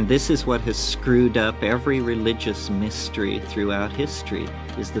 And this is what has screwed up every religious mystery throughout history,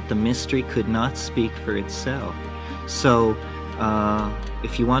 is that the mystery could not speak for itself. So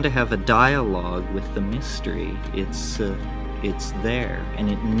if you want to have a dialogue with the mystery, it's there,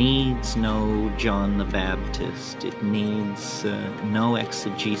 and it needs no John the Baptist. It needs no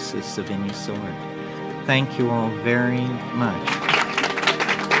exegesis of any sort. Thank you all very much.